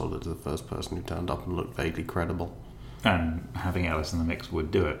therefore just sold it to the first person who turned up and looked vaguely credible. And having Ellis in the mix would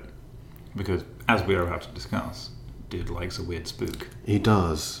do it. Because, as we are about to discuss, dude likes a weird spook. He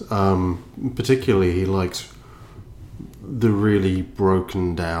does. Particularly, he likes the really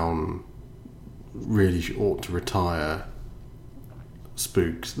broken down, really ought to retire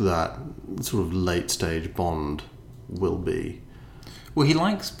spooks that sort of late stage Bond will be. Well, he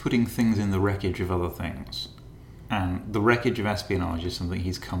likes putting things in the wreckage of other things. And the wreckage of espionage is something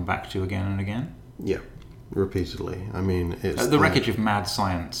he's come back to again and again. Yeah, repeatedly. I mean, it's... the wreckage of mad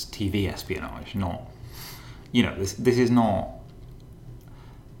science TV espionage, not... You know, this is not...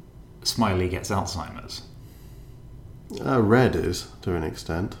 Smiley gets Alzheimer's. Red is, to an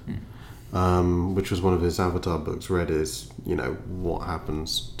extent. Which was one of his Avatar books. Red is, you know, what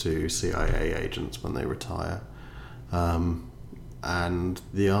happens to CIA agents when they retire. And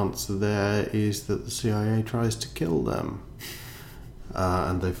the answer there is that the CIA tries to kill them.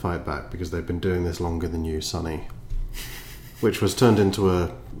 And they fight back because they've been doing this longer than you, Sonny. Which was turned into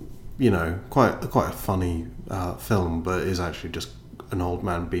a, you know, quite a funny film, but is actually just an old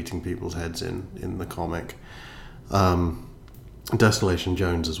man beating people's heads in the comic. Desolation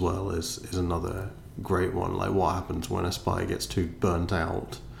Jones as well is another great one. Like, what happens when a spy gets too burnt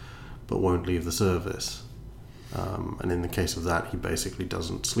out but won't leave the service? And in the case of that, he basically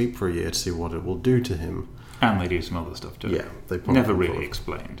doesn't sleep for a year to see what it will do to him. And they do some other stuff too. Yeah, they pump never him really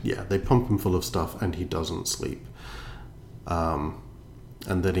explained. Yeah, they pump him full of stuff, and he doesn't sleep. And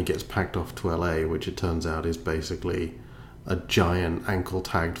then he gets packed off to LA, which it turns out is basically a giant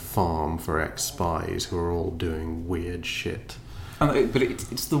ankle-tagged farm for ex-spies who are all doing weird shit. But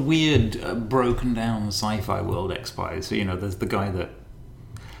it's the weird, broken-down sci-fi world ex-spies. So, you know, there's the guy that...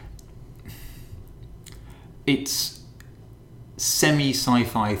 It's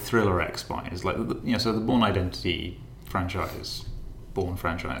semi-sci-fi thriller ex-spies. Like, you know, so the Bourne Identity franchise, Bourne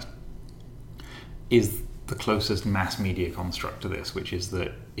franchise, is the closest mass media construct to this, which is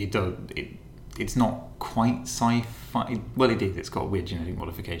that it's not quite sci-fi. Well, it is. It's got weird genetic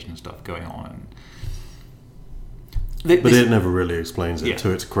modification and stuff going on. But it never really explains it, to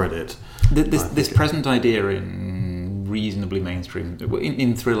its credit. This present idea in reasonably mainstream,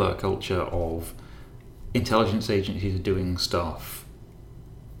 in thriller culture, of intelligence agencies doing stuff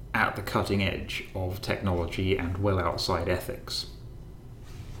at the cutting edge of technology and well outside ethics.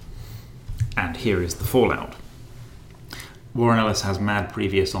 And here is the fallout. Warren Ellis has mad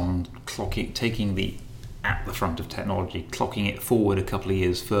previous on taking the at the front of technology, clocking it forward a couple of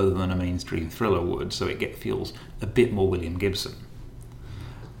years further than a mainstream thriller would, so it feels a bit more William Gibson.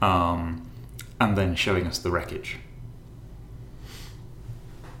 And then showing us the wreckage.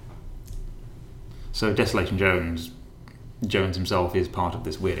 So Desolation Jones himself is part of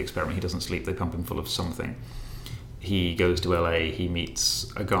this weird experiment. He doesn't sleep, they pump him full of something. He goes to LA, he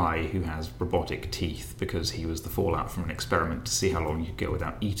meets a guy who has robotic teeth because he was the fallout from an experiment to see how long you could go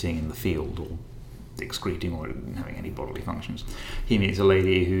without eating in the field or excreting or having any bodily functions. He meets a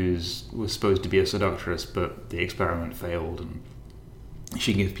lady was supposed to be a seductress, but the experiment failed and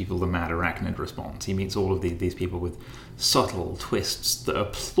she gives people the mad arachnid response. He meets all of these people with subtle twists that are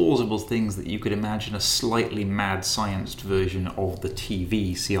plausible things that you could imagine a slightly mad scienced version of the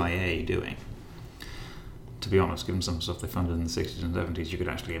TV CIA doing. To be honest, given some stuff they funded in the 60s and 70s, you could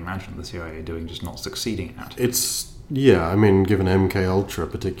actually imagine the CIA doing, just not succeeding at. Given MK Ultra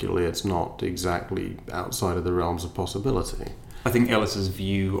particularly, it's not exactly outside of the realms of possibility. I think Ellis's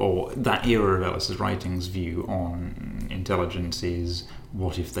view, or that era of Ellis's writing's view on intelligence is,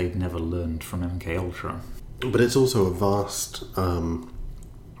 what if they'd never learned from MK Ultra? But it's also a vast and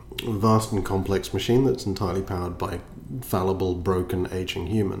complex machine that's entirely powered by fallible, broken, aging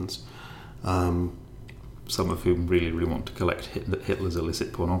humans. Some of whom really, really want to collect Hitler's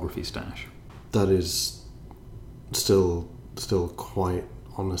illicit pornography stash. That is still quite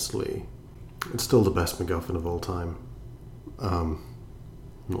honestly, it's still the best MacGuffin of all time.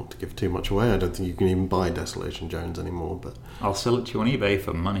 Not to give too much away, I don't think you can even buy Desolation Jones anymore, but I'll sell it to you on eBay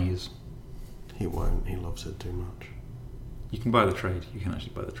for monies. He won't, he loves it too much. You can buy the trade, you can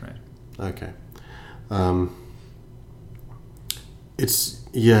actually buy the trade. Okay. It's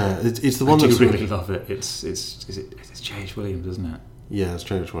the one I that's do really love it. It's J.H. Williams, isn't it? Yeah, it's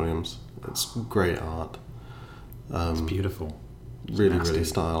J.H. Williams. It's great art. It's beautiful. It's really, nasty. really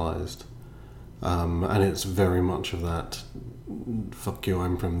stylized. And it's very much of that fuck you,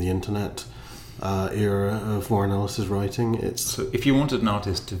 I'm from the internet era of Warren Ellis's writing. So if you wanted an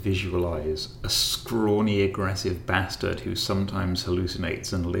artist to visualise a scrawny, aggressive bastard who sometimes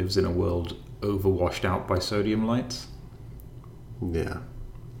hallucinates and lives in a world overwashed out by sodium lights... Yeah,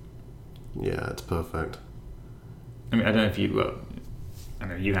 it's perfect. I mean, I don't know if you... I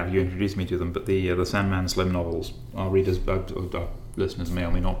know you introduced me to them, but the Sandman Slim novels, our readers, our listeners may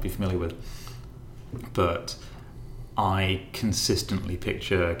or may not be familiar with. But I consistently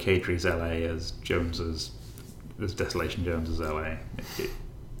picture Kadri's LA as Desolation Jones's LA.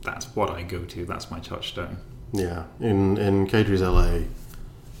 That's what I go to. That's my touchstone. Yeah, in Kadri's LA,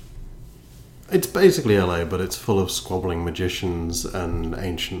 it's basically LA, but it's full of squabbling magicians and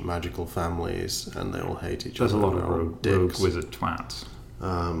ancient magical families, and they all hate each There's other. a lot of rogue wizard twats.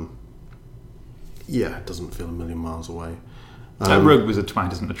 It doesn't feel a million miles away. Rogue wizard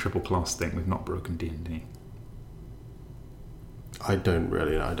twat isn't a triple class thing. We've not broken D&D. I don't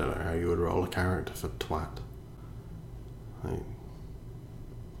know how you would roll a character for twat.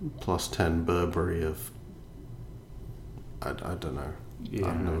 Plus 10 Burberry of... I don't know. Yeah,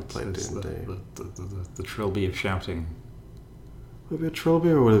 I've never played D&D. The trilby of shouting. Would it be a trilby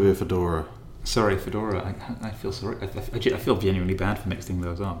or would it be a fedora? Sorry, fedora. I feel sorry. I feel genuinely bad for mixing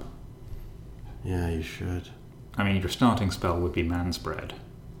those up. Yeah, you should. I mean, your starting spell would be manspread.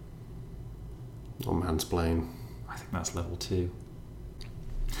 Or mansplain. I think that's level 2.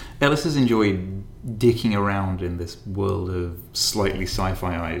 Ellis has enjoyed dicking around in this world of slightly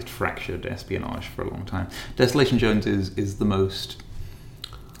sci-fi-ized, fractured espionage for a long time. Desolation Jones is the most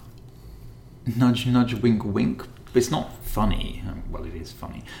nudge, nudge, wink, wink. It's not funny. Well, it is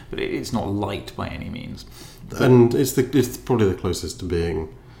funny, but it's not light by any means. And it's probably the closest to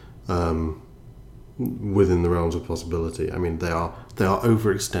being within the realms of possibility. I mean, they are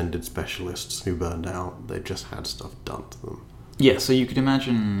overextended specialists who burned out. They just had stuff done to them. Yeah, so you could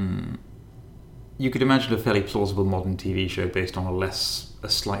imagine a fairly plausible modern TV show based on a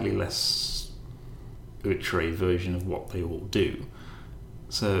slightly less outre version of what they all do.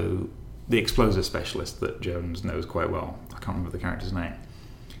 So the explosive specialist that Jones knows quite well, I can't remember the character's name,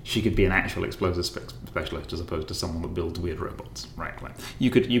 she could be an actual explosive specialist as opposed to someone that builds weird robots, right? Like you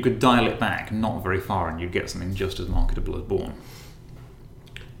could dial it back not very far and you'd get something just as marketable as Bourne.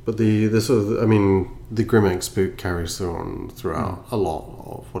 But the Grimmack spook carries throughout a lot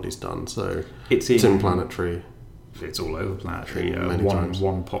of what he's done. So it's in Planetary. It's all over Planetary. Times.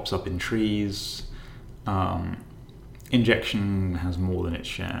 One pops up in trees. Injection has more than its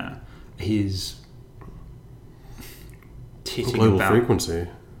share. His Global Frequency.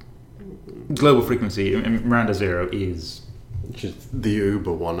 Global Frequency. Miranda Zero is the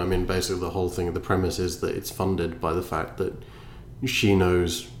Uber one. I mean, basically the whole thing. The premise is that it's funded by the fact that she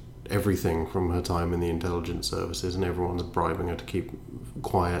knows everything from her time in the intelligence services, and everyone's bribing her to keep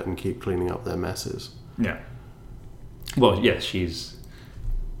quiet and keep cleaning up their messes. Yeah. Well, yes, she's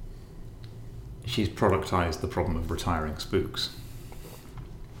productized the problem of retiring spooks.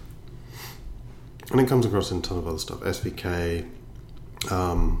 And it comes across in a ton of other stuff. SVK,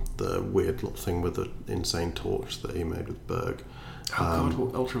 the weird little thing with the insane torch that he made with Berg. Oh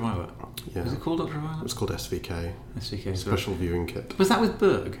God, Ultraviolet. Yeah. Was it called Ultraviolet? It was called SVK. SVK. Special Viewing Kit. Was that with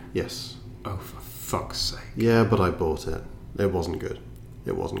Berg? Yes. Oh, for fuck's sake. Yeah, but I bought it. It wasn't good.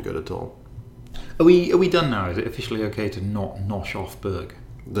 It wasn't good at all. Are we done now? Is it officially okay to not nosh off Berg?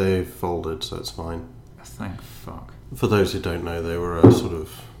 They've folded, so it's fine. Thank fuck. For those who don't know, they were a sort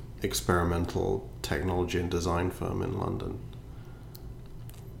of experimental technology and design firm in London.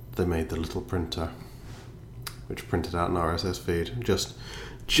 They made the little printer, which printed out an RSS feed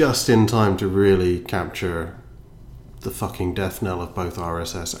just in time to really capture the fucking death knell of both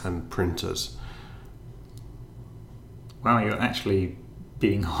RSS and printers. Wow, you're actually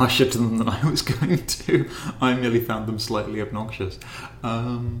being harsher to them than I was going to. I merely found them slightly obnoxious.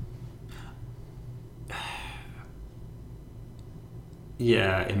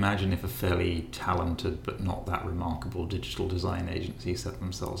 Yeah, imagine if a fairly talented but not that remarkable digital design agency set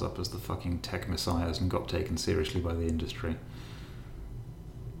themselves up as the fucking tech messiahs and got taken seriously by the industry.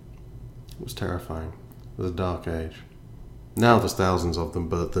 It was terrifying. It was a dark age. Now there's thousands of them,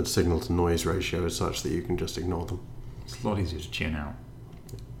 but the signal-to-noise ratio is such that you can just ignore them. It's a lot easier to tune out.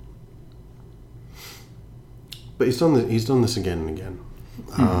 But he's done this again and again.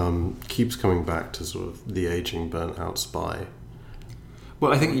 Keeps coming back to sort of the aging, burnt-out spy.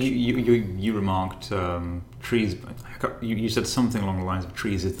 Well, I think you remarked Trees. You said something along the lines of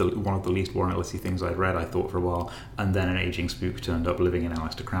Trees is one of the least warrantlessy things I'd read, I thought, for a while, and then an aging spook turned up living in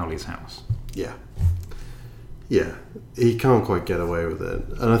Aleister Crowley's house. Yeah. Yeah. He can't quite get away with it.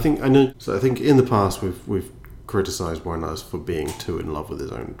 And I think in the past we've criticised Warren Ellis for being too in love with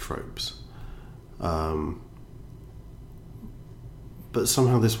his own tropes. But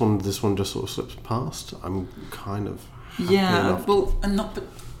somehow this one just sort of slips past. I'm kind of yeah. Well, but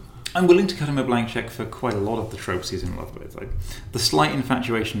I'm willing to cut him a blank check for quite a lot of the tropes he's in love with. Like, the slight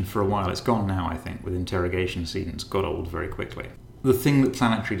infatuation for a while, it's gone now. I think with interrogation scenes, got old very quickly. The thing that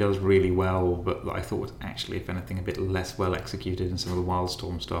Planetary does really well, but that I thought was actually, if anything, a bit less well executed in some of the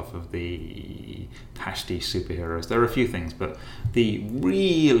Wildstorm stuff of the pastiche superheroes. There are a few things, but the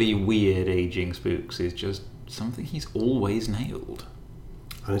really weird aging spooks is just something he's always nailed.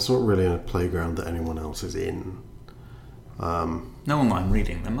 And it's not really a playground that anyone else is in. No one that I'm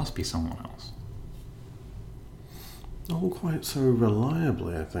reading. There must be someone else. Not quite so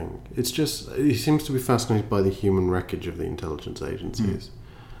reliably, I think. It's just, he seems to be fascinated by the human wreckage of the intelligence agencies.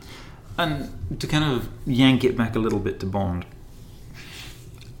 And to kind of yank it back a little bit to Bond,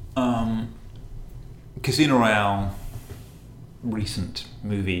 Casino Royale, recent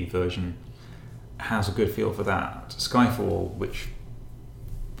movie version, has a good feel for that. Skyfall, which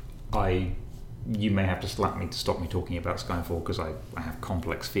you may have to slap me to stop me talking about Skyfall because I have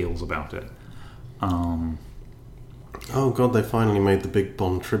complex feels about it. Oh god, they finally made the big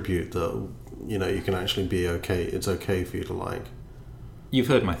Bond tribute that, you can actually be okay. It's okay for you to like. You've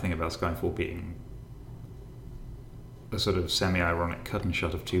heard my thing about Skyfall being a sort of semi-ironic cut and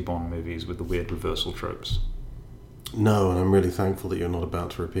shut of two Bond movies with the weird reversal tropes. No, and I'm really thankful that you're not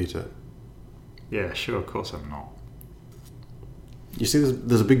about to repeat it. Yeah, sure, of course I'm not. You see,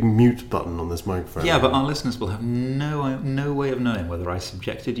 there's a big mute button on this microphone. Yeah, but our listeners will have no way of knowing whether I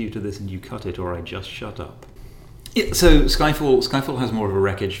subjected you to this and you cut it or I just shut up. Yeah, so Skyfall has more of a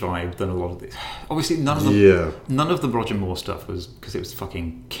wreckage vibe than a lot of these. Obviously, none of the Roger Moore stuff was because it was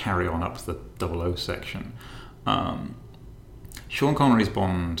fucking carry on up to the 00 section. Sean Connery's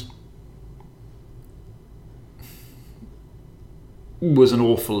Bond was an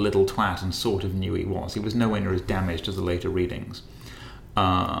awful little twat and sort of knew he was. He was nowhere near as damaged as the later readings.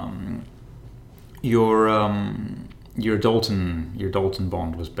 Your Dalton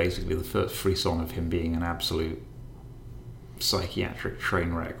Bond was basically the first frisson of him being an absolute psychiatric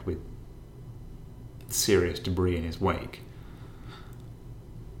train wreck with serious debris in his wake.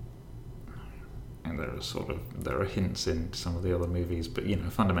 And there are hints in some of the other movies, but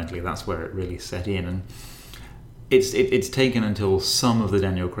fundamentally that's where it really set in, and it's taken until some of the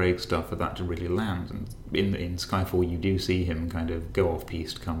Daniel Craig stuff for that to really land. And in Skyfall, you do see him kind of go off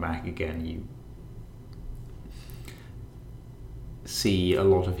piste, come back again. You see a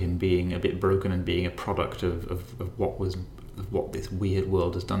lot of him being a bit broken and being a product of what this weird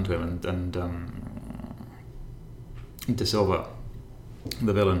world has done to him. And De Silva,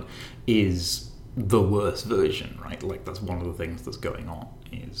 the villain, is the worst version, right? Like, that's one of the things that's going on,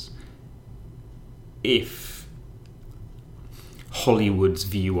 is if Hollywood's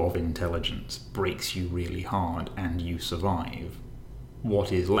view of intelligence breaks you really hard and you survive,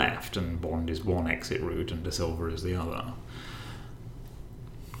 what is left? And Bond is one exit route and De Silva is the other.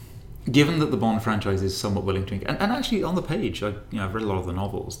 Given that the Bond franchise is somewhat willing to... And actually, on the page, I've read a lot of the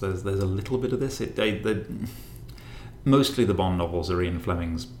novels, there's a little bit of this. Mostly the Bond novels are Ian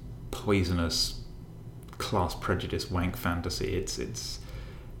Fleming's poisonous class prejudice wank fantasy. It's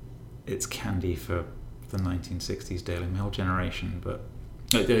candy for the 1960s Daily Mail generation, but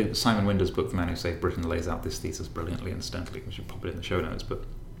Simon Winder's book, The Man Who Saved Britain, lays out this thesis brilliantly, incidentally. We should pop it in the show notes. But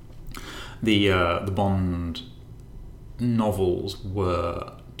the Bond novels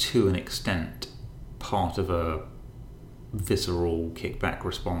were, to an extent, part of a visceral kickback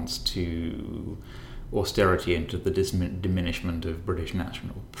response to austerity and to the diminishment of British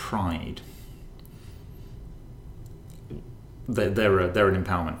national pride. They're an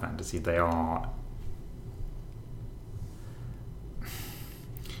empowerment fantasy. They are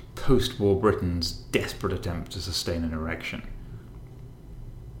post-war Britain's desperate attempt to sustain an erection.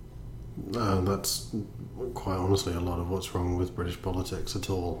 That's quite honestly a lot of what's wrong with British politics at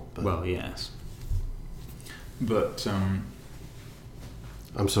all. But Well, yes. But,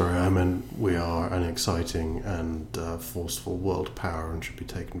 I'm sorry, I meant we are an exciting and forceful world power and should be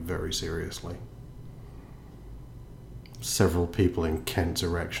taken very seriously. Several people in Kent's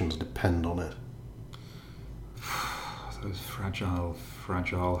erections depend on it. those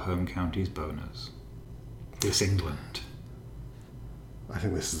fragile home counties boners. This England. I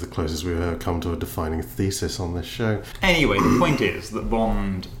think this is the closest we've ever come to a defining thesis on this show. Anyway, the point is that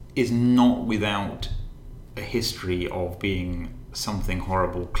Bond is not without a history of being something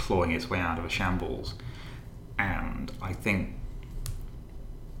horrible clawing its way out of a shambles. And I think...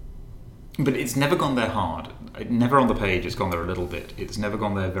 But it's never gone there hard. Never on the page, it's gone there a little bit. It's never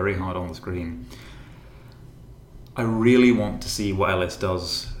gone there very hard on the screen. I really want to see what Ellis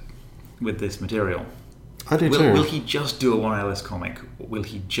does with this material. I do too. Will he just do a Warren Ellis comic? Will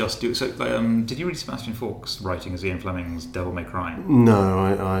he just do... So, did you read Sebastian Faulk's writing as Ian Fleming's Devil May Cry?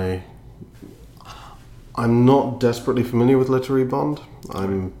 No, I'm not desperately familiar with literary Bond.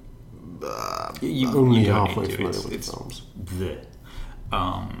 I'm only halfway familiar with the films.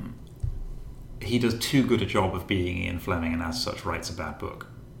 He does too good a job of being Ian Fleming, and as such writes a bad book.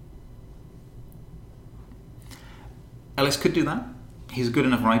 Ellis could do that. He's a good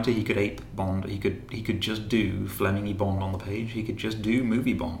enough writer. He could ape Bond. He could just do Fleming-y Bond on the page. He could just do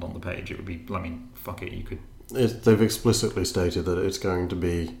movie Bond on the page. It would be... I mean, fuck it. You could... They've explicitly stated that it's going to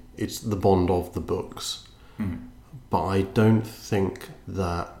be... It's the Bond of the books. But I don't think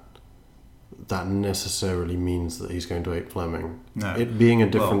that necessarily means that he's going to ape Fleming. No. It being a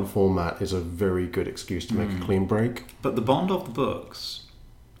different format is a very good excuse to make a clean break. But the Bond of the books,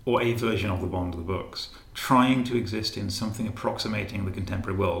 or a version of the Bond of the books, trying to exist in something approximating the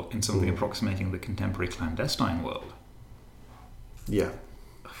contemporary world, in something approximating the contemporary clandestine world. Yeah.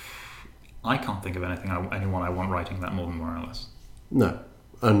 I can't think of anyone I want writing that more than Warren Ellis. No.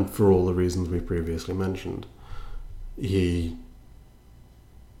 And for all the reasons we previously mentioned, he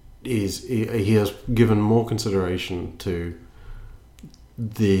has given more consideration to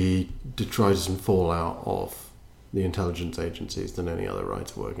the detritus and fallout of the intelligence agencies than any other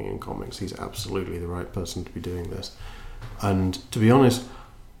writer working in comics. He's absolutely the right person to be doing this. And to be honest,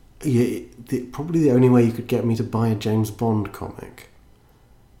 probably the only way you could get me to buy a James Bond comic.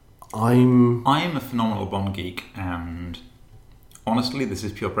 I am a phenomenal Bond geek, and honestly, this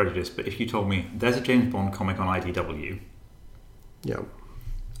is pure prejudice, but if you told me there's a James Bond comic on IDW, yeah,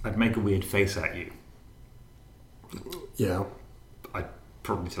 I'd make a weird face at you. Yeah. I'd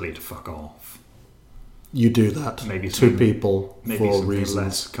probably tell you to fuck off. You do that maybe to people maybe for reasons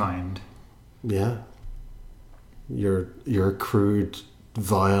less kind. Yeah. You're a crude,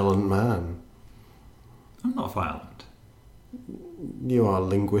 violent man. I'm not violent. You are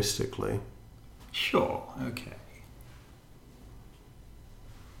linguistically. Sure, okay.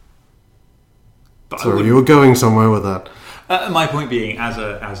 But Sorry, you were going somewhere with that. My point being, as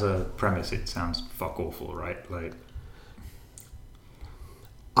a premise, it sounds fuck awful, right? Like,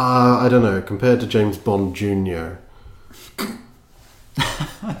 I don't know. Compared to James Bond Jr.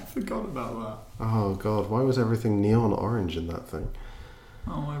 I forgot about that. Oh God, why was everything neon orange in that thing?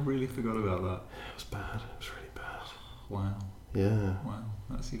 Oh, I really forgot about that. It was bad. It was really bad. Wow. Yeah. Wow.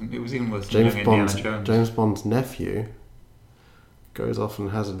 It was even worse than Indiana Jones. James Bond's nephew goes off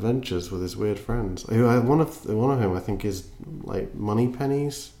and has adventures with his weird friends. One of whom I think is like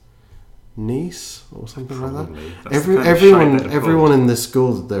Moneypenny's niece or something Probably. like that. Everyone in this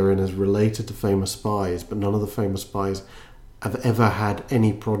school that they're in is related to famous spies, but none of the famous spies have ever had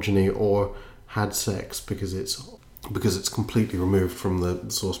any progeny or had sex because it's completely removed from the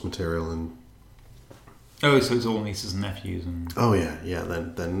source material. And oh, so it's all nieces and nephews and oh yeah.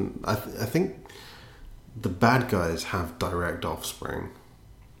 Then I think the bad guys have direct offspring.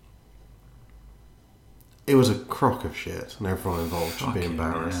 It was a crock of shit, and everyone involved should be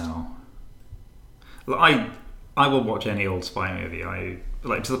embarrassed. I will watch any old spy movie.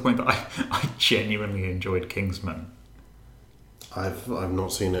 To the point that I genuinely enjoyed Kingsman. I've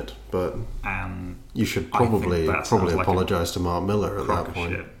not seen it, but And you should I think probably that sounds like a apologise to Mark Miller at crock that of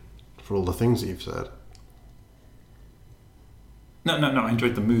point shit. for all the things that you've said. No, I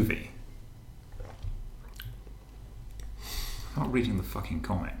enjoyed the movie. I'm not reading the fucking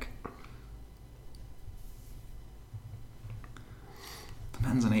comic. The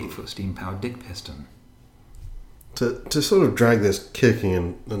man's an 8-foot steam-powered dick piston. To sort of drag this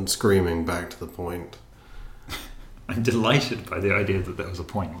kicking and screaming back to the point. I'm delighted by the idea that there was a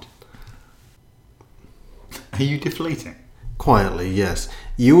point. Are you deflating? Quietly, yes.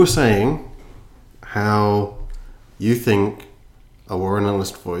 You were saying how you think a Warren Ellis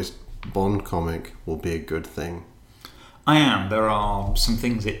voiced Bond comic will be a good thing. I am. There are some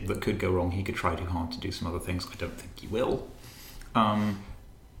things that could go wrong. He could try too hard to do some other things. I don't think he will.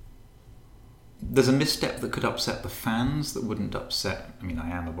 There's a misstep that could upset the fans that wouldn't upset... I mean,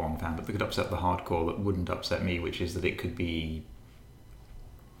 I am a Bond fan, but that could upset the hardcore that wouldn't upset me, which is that it could be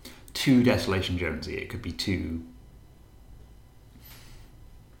too Desolation Jonesy. It could be too...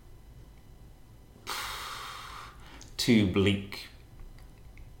 too bleak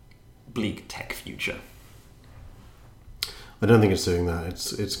tech future. I don't think it's doing that.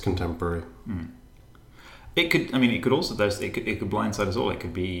 It's contemporary. It could. I mean, it could also. It could blindside us all. It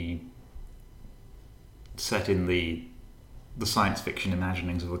could be set in the science fiction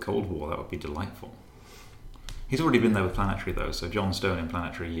imaginings of the Cold War. That would be delightful. He's already been there with Planetary, though. So John Stone in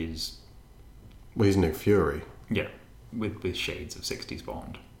Planetary is... Well, he's Nick Fury. Yeah, with shades of 60s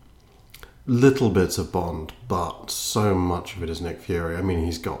Bond. Little bits of Bond, but so much of it is Nick Fury. I mean,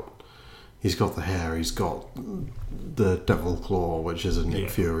 he's got the hair, he's got the Devil Claw, which is a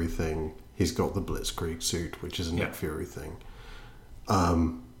Nick Fury thing. He's got the Blitzkrieg suit, which is a Nick Fury thing.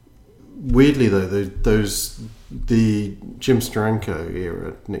 Weirdly, though, the Jim Steranko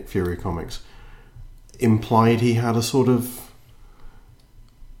era Nick Fury comics implied he had a sort of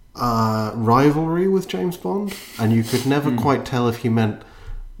rivalry with James Bond, and you could never quite tell if he meant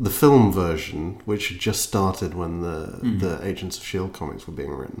the film version, which had just started when the Agents of S.H.I.E.L.D. comics were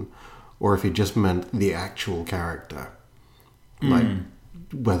being written, or if he just meant the actual character. Like,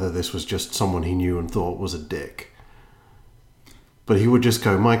 whether this was just someone he knew and thought was a dick. But he would just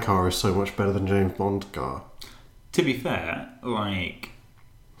go, my car is so much better than James Bond's car. To be fair, like...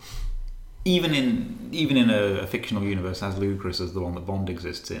 Even in a fictional universe as ludicrous as the one that Bond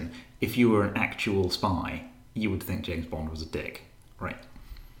exists in, if you were an actual spy, you would think James Bond was a dick, right?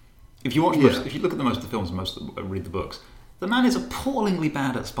 If you watch, if you look at most of the films and read the books, the man is appallingly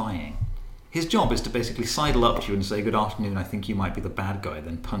bad at spying. His job is to basically sidle up to you and say, "Good afternoon, I think you might be the bad guy,"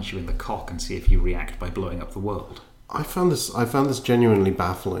 then punch you in the cock and see if you react by blowing up the world. I found this genuinely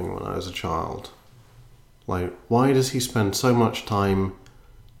baffling when I was a child. Like, why does he spend so much time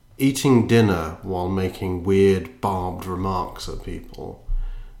eating dinner while making weird, barbed remarks at people,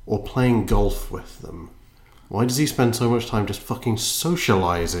 or playing golf with them? Why does he spend so much time just fucking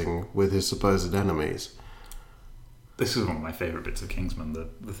socialising with his supposed enemies? This is one of my favourite bits of Kingsman,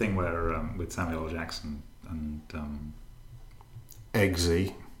 the thing where, with Samuel L. Jackson and...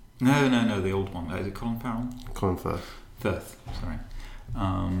 Eggsy. No, the old one. Is it Colin Farrell? Colin Firth. Firth, sorry.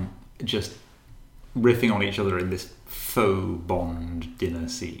 Just riffing on each other in this faux Bond dinner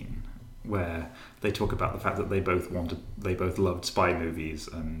scene, where they talk about the fact that they both loved spy movies,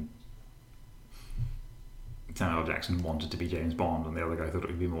 and Samuel L. Jackson wanted to be James Bond, and the other guy thought it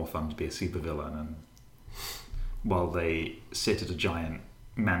would be more fun to be a supervillain. And while they sit at a giant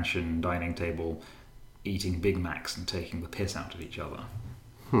mansion dining table, eating Big Macs and taking the piss out of each other.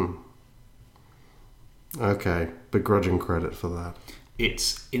 Okay, begrudging credit for that.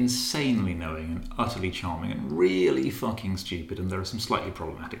 It's insanely knowing and utterly charming and really fucking stupid, and there are some slightly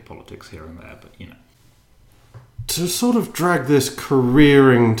problematic politics here and there, but you know. To sort of drag this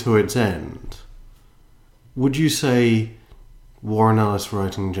careering to its end, would you say Warren Ellis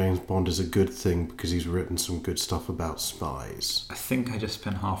writing James Bond is a good thing because he's written some good stuff about spies? I think I just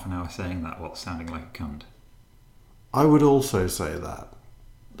spent half an hour saying that while sounding like a cunt. I would also say that.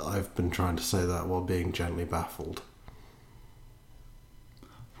 I've been trying to say that while being gently baffled.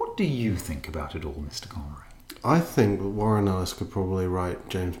 What do you think about it all, Mr. Conroy? I think that Warren Ellis could probably write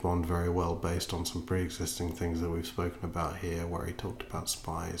James Bond very well based on some pre-existing things that we've spoken about here, where he talked about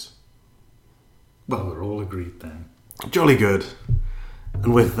spies. Well, we're all agreed then. Jolly good.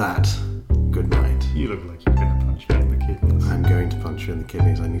 And with that, good night. You look like you're going to punch me in the kidneys. I'm going to punch you in the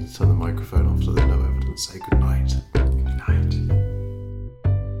kidneys. I need to turn the microphone off so there's no evidence. Say good night. Good night.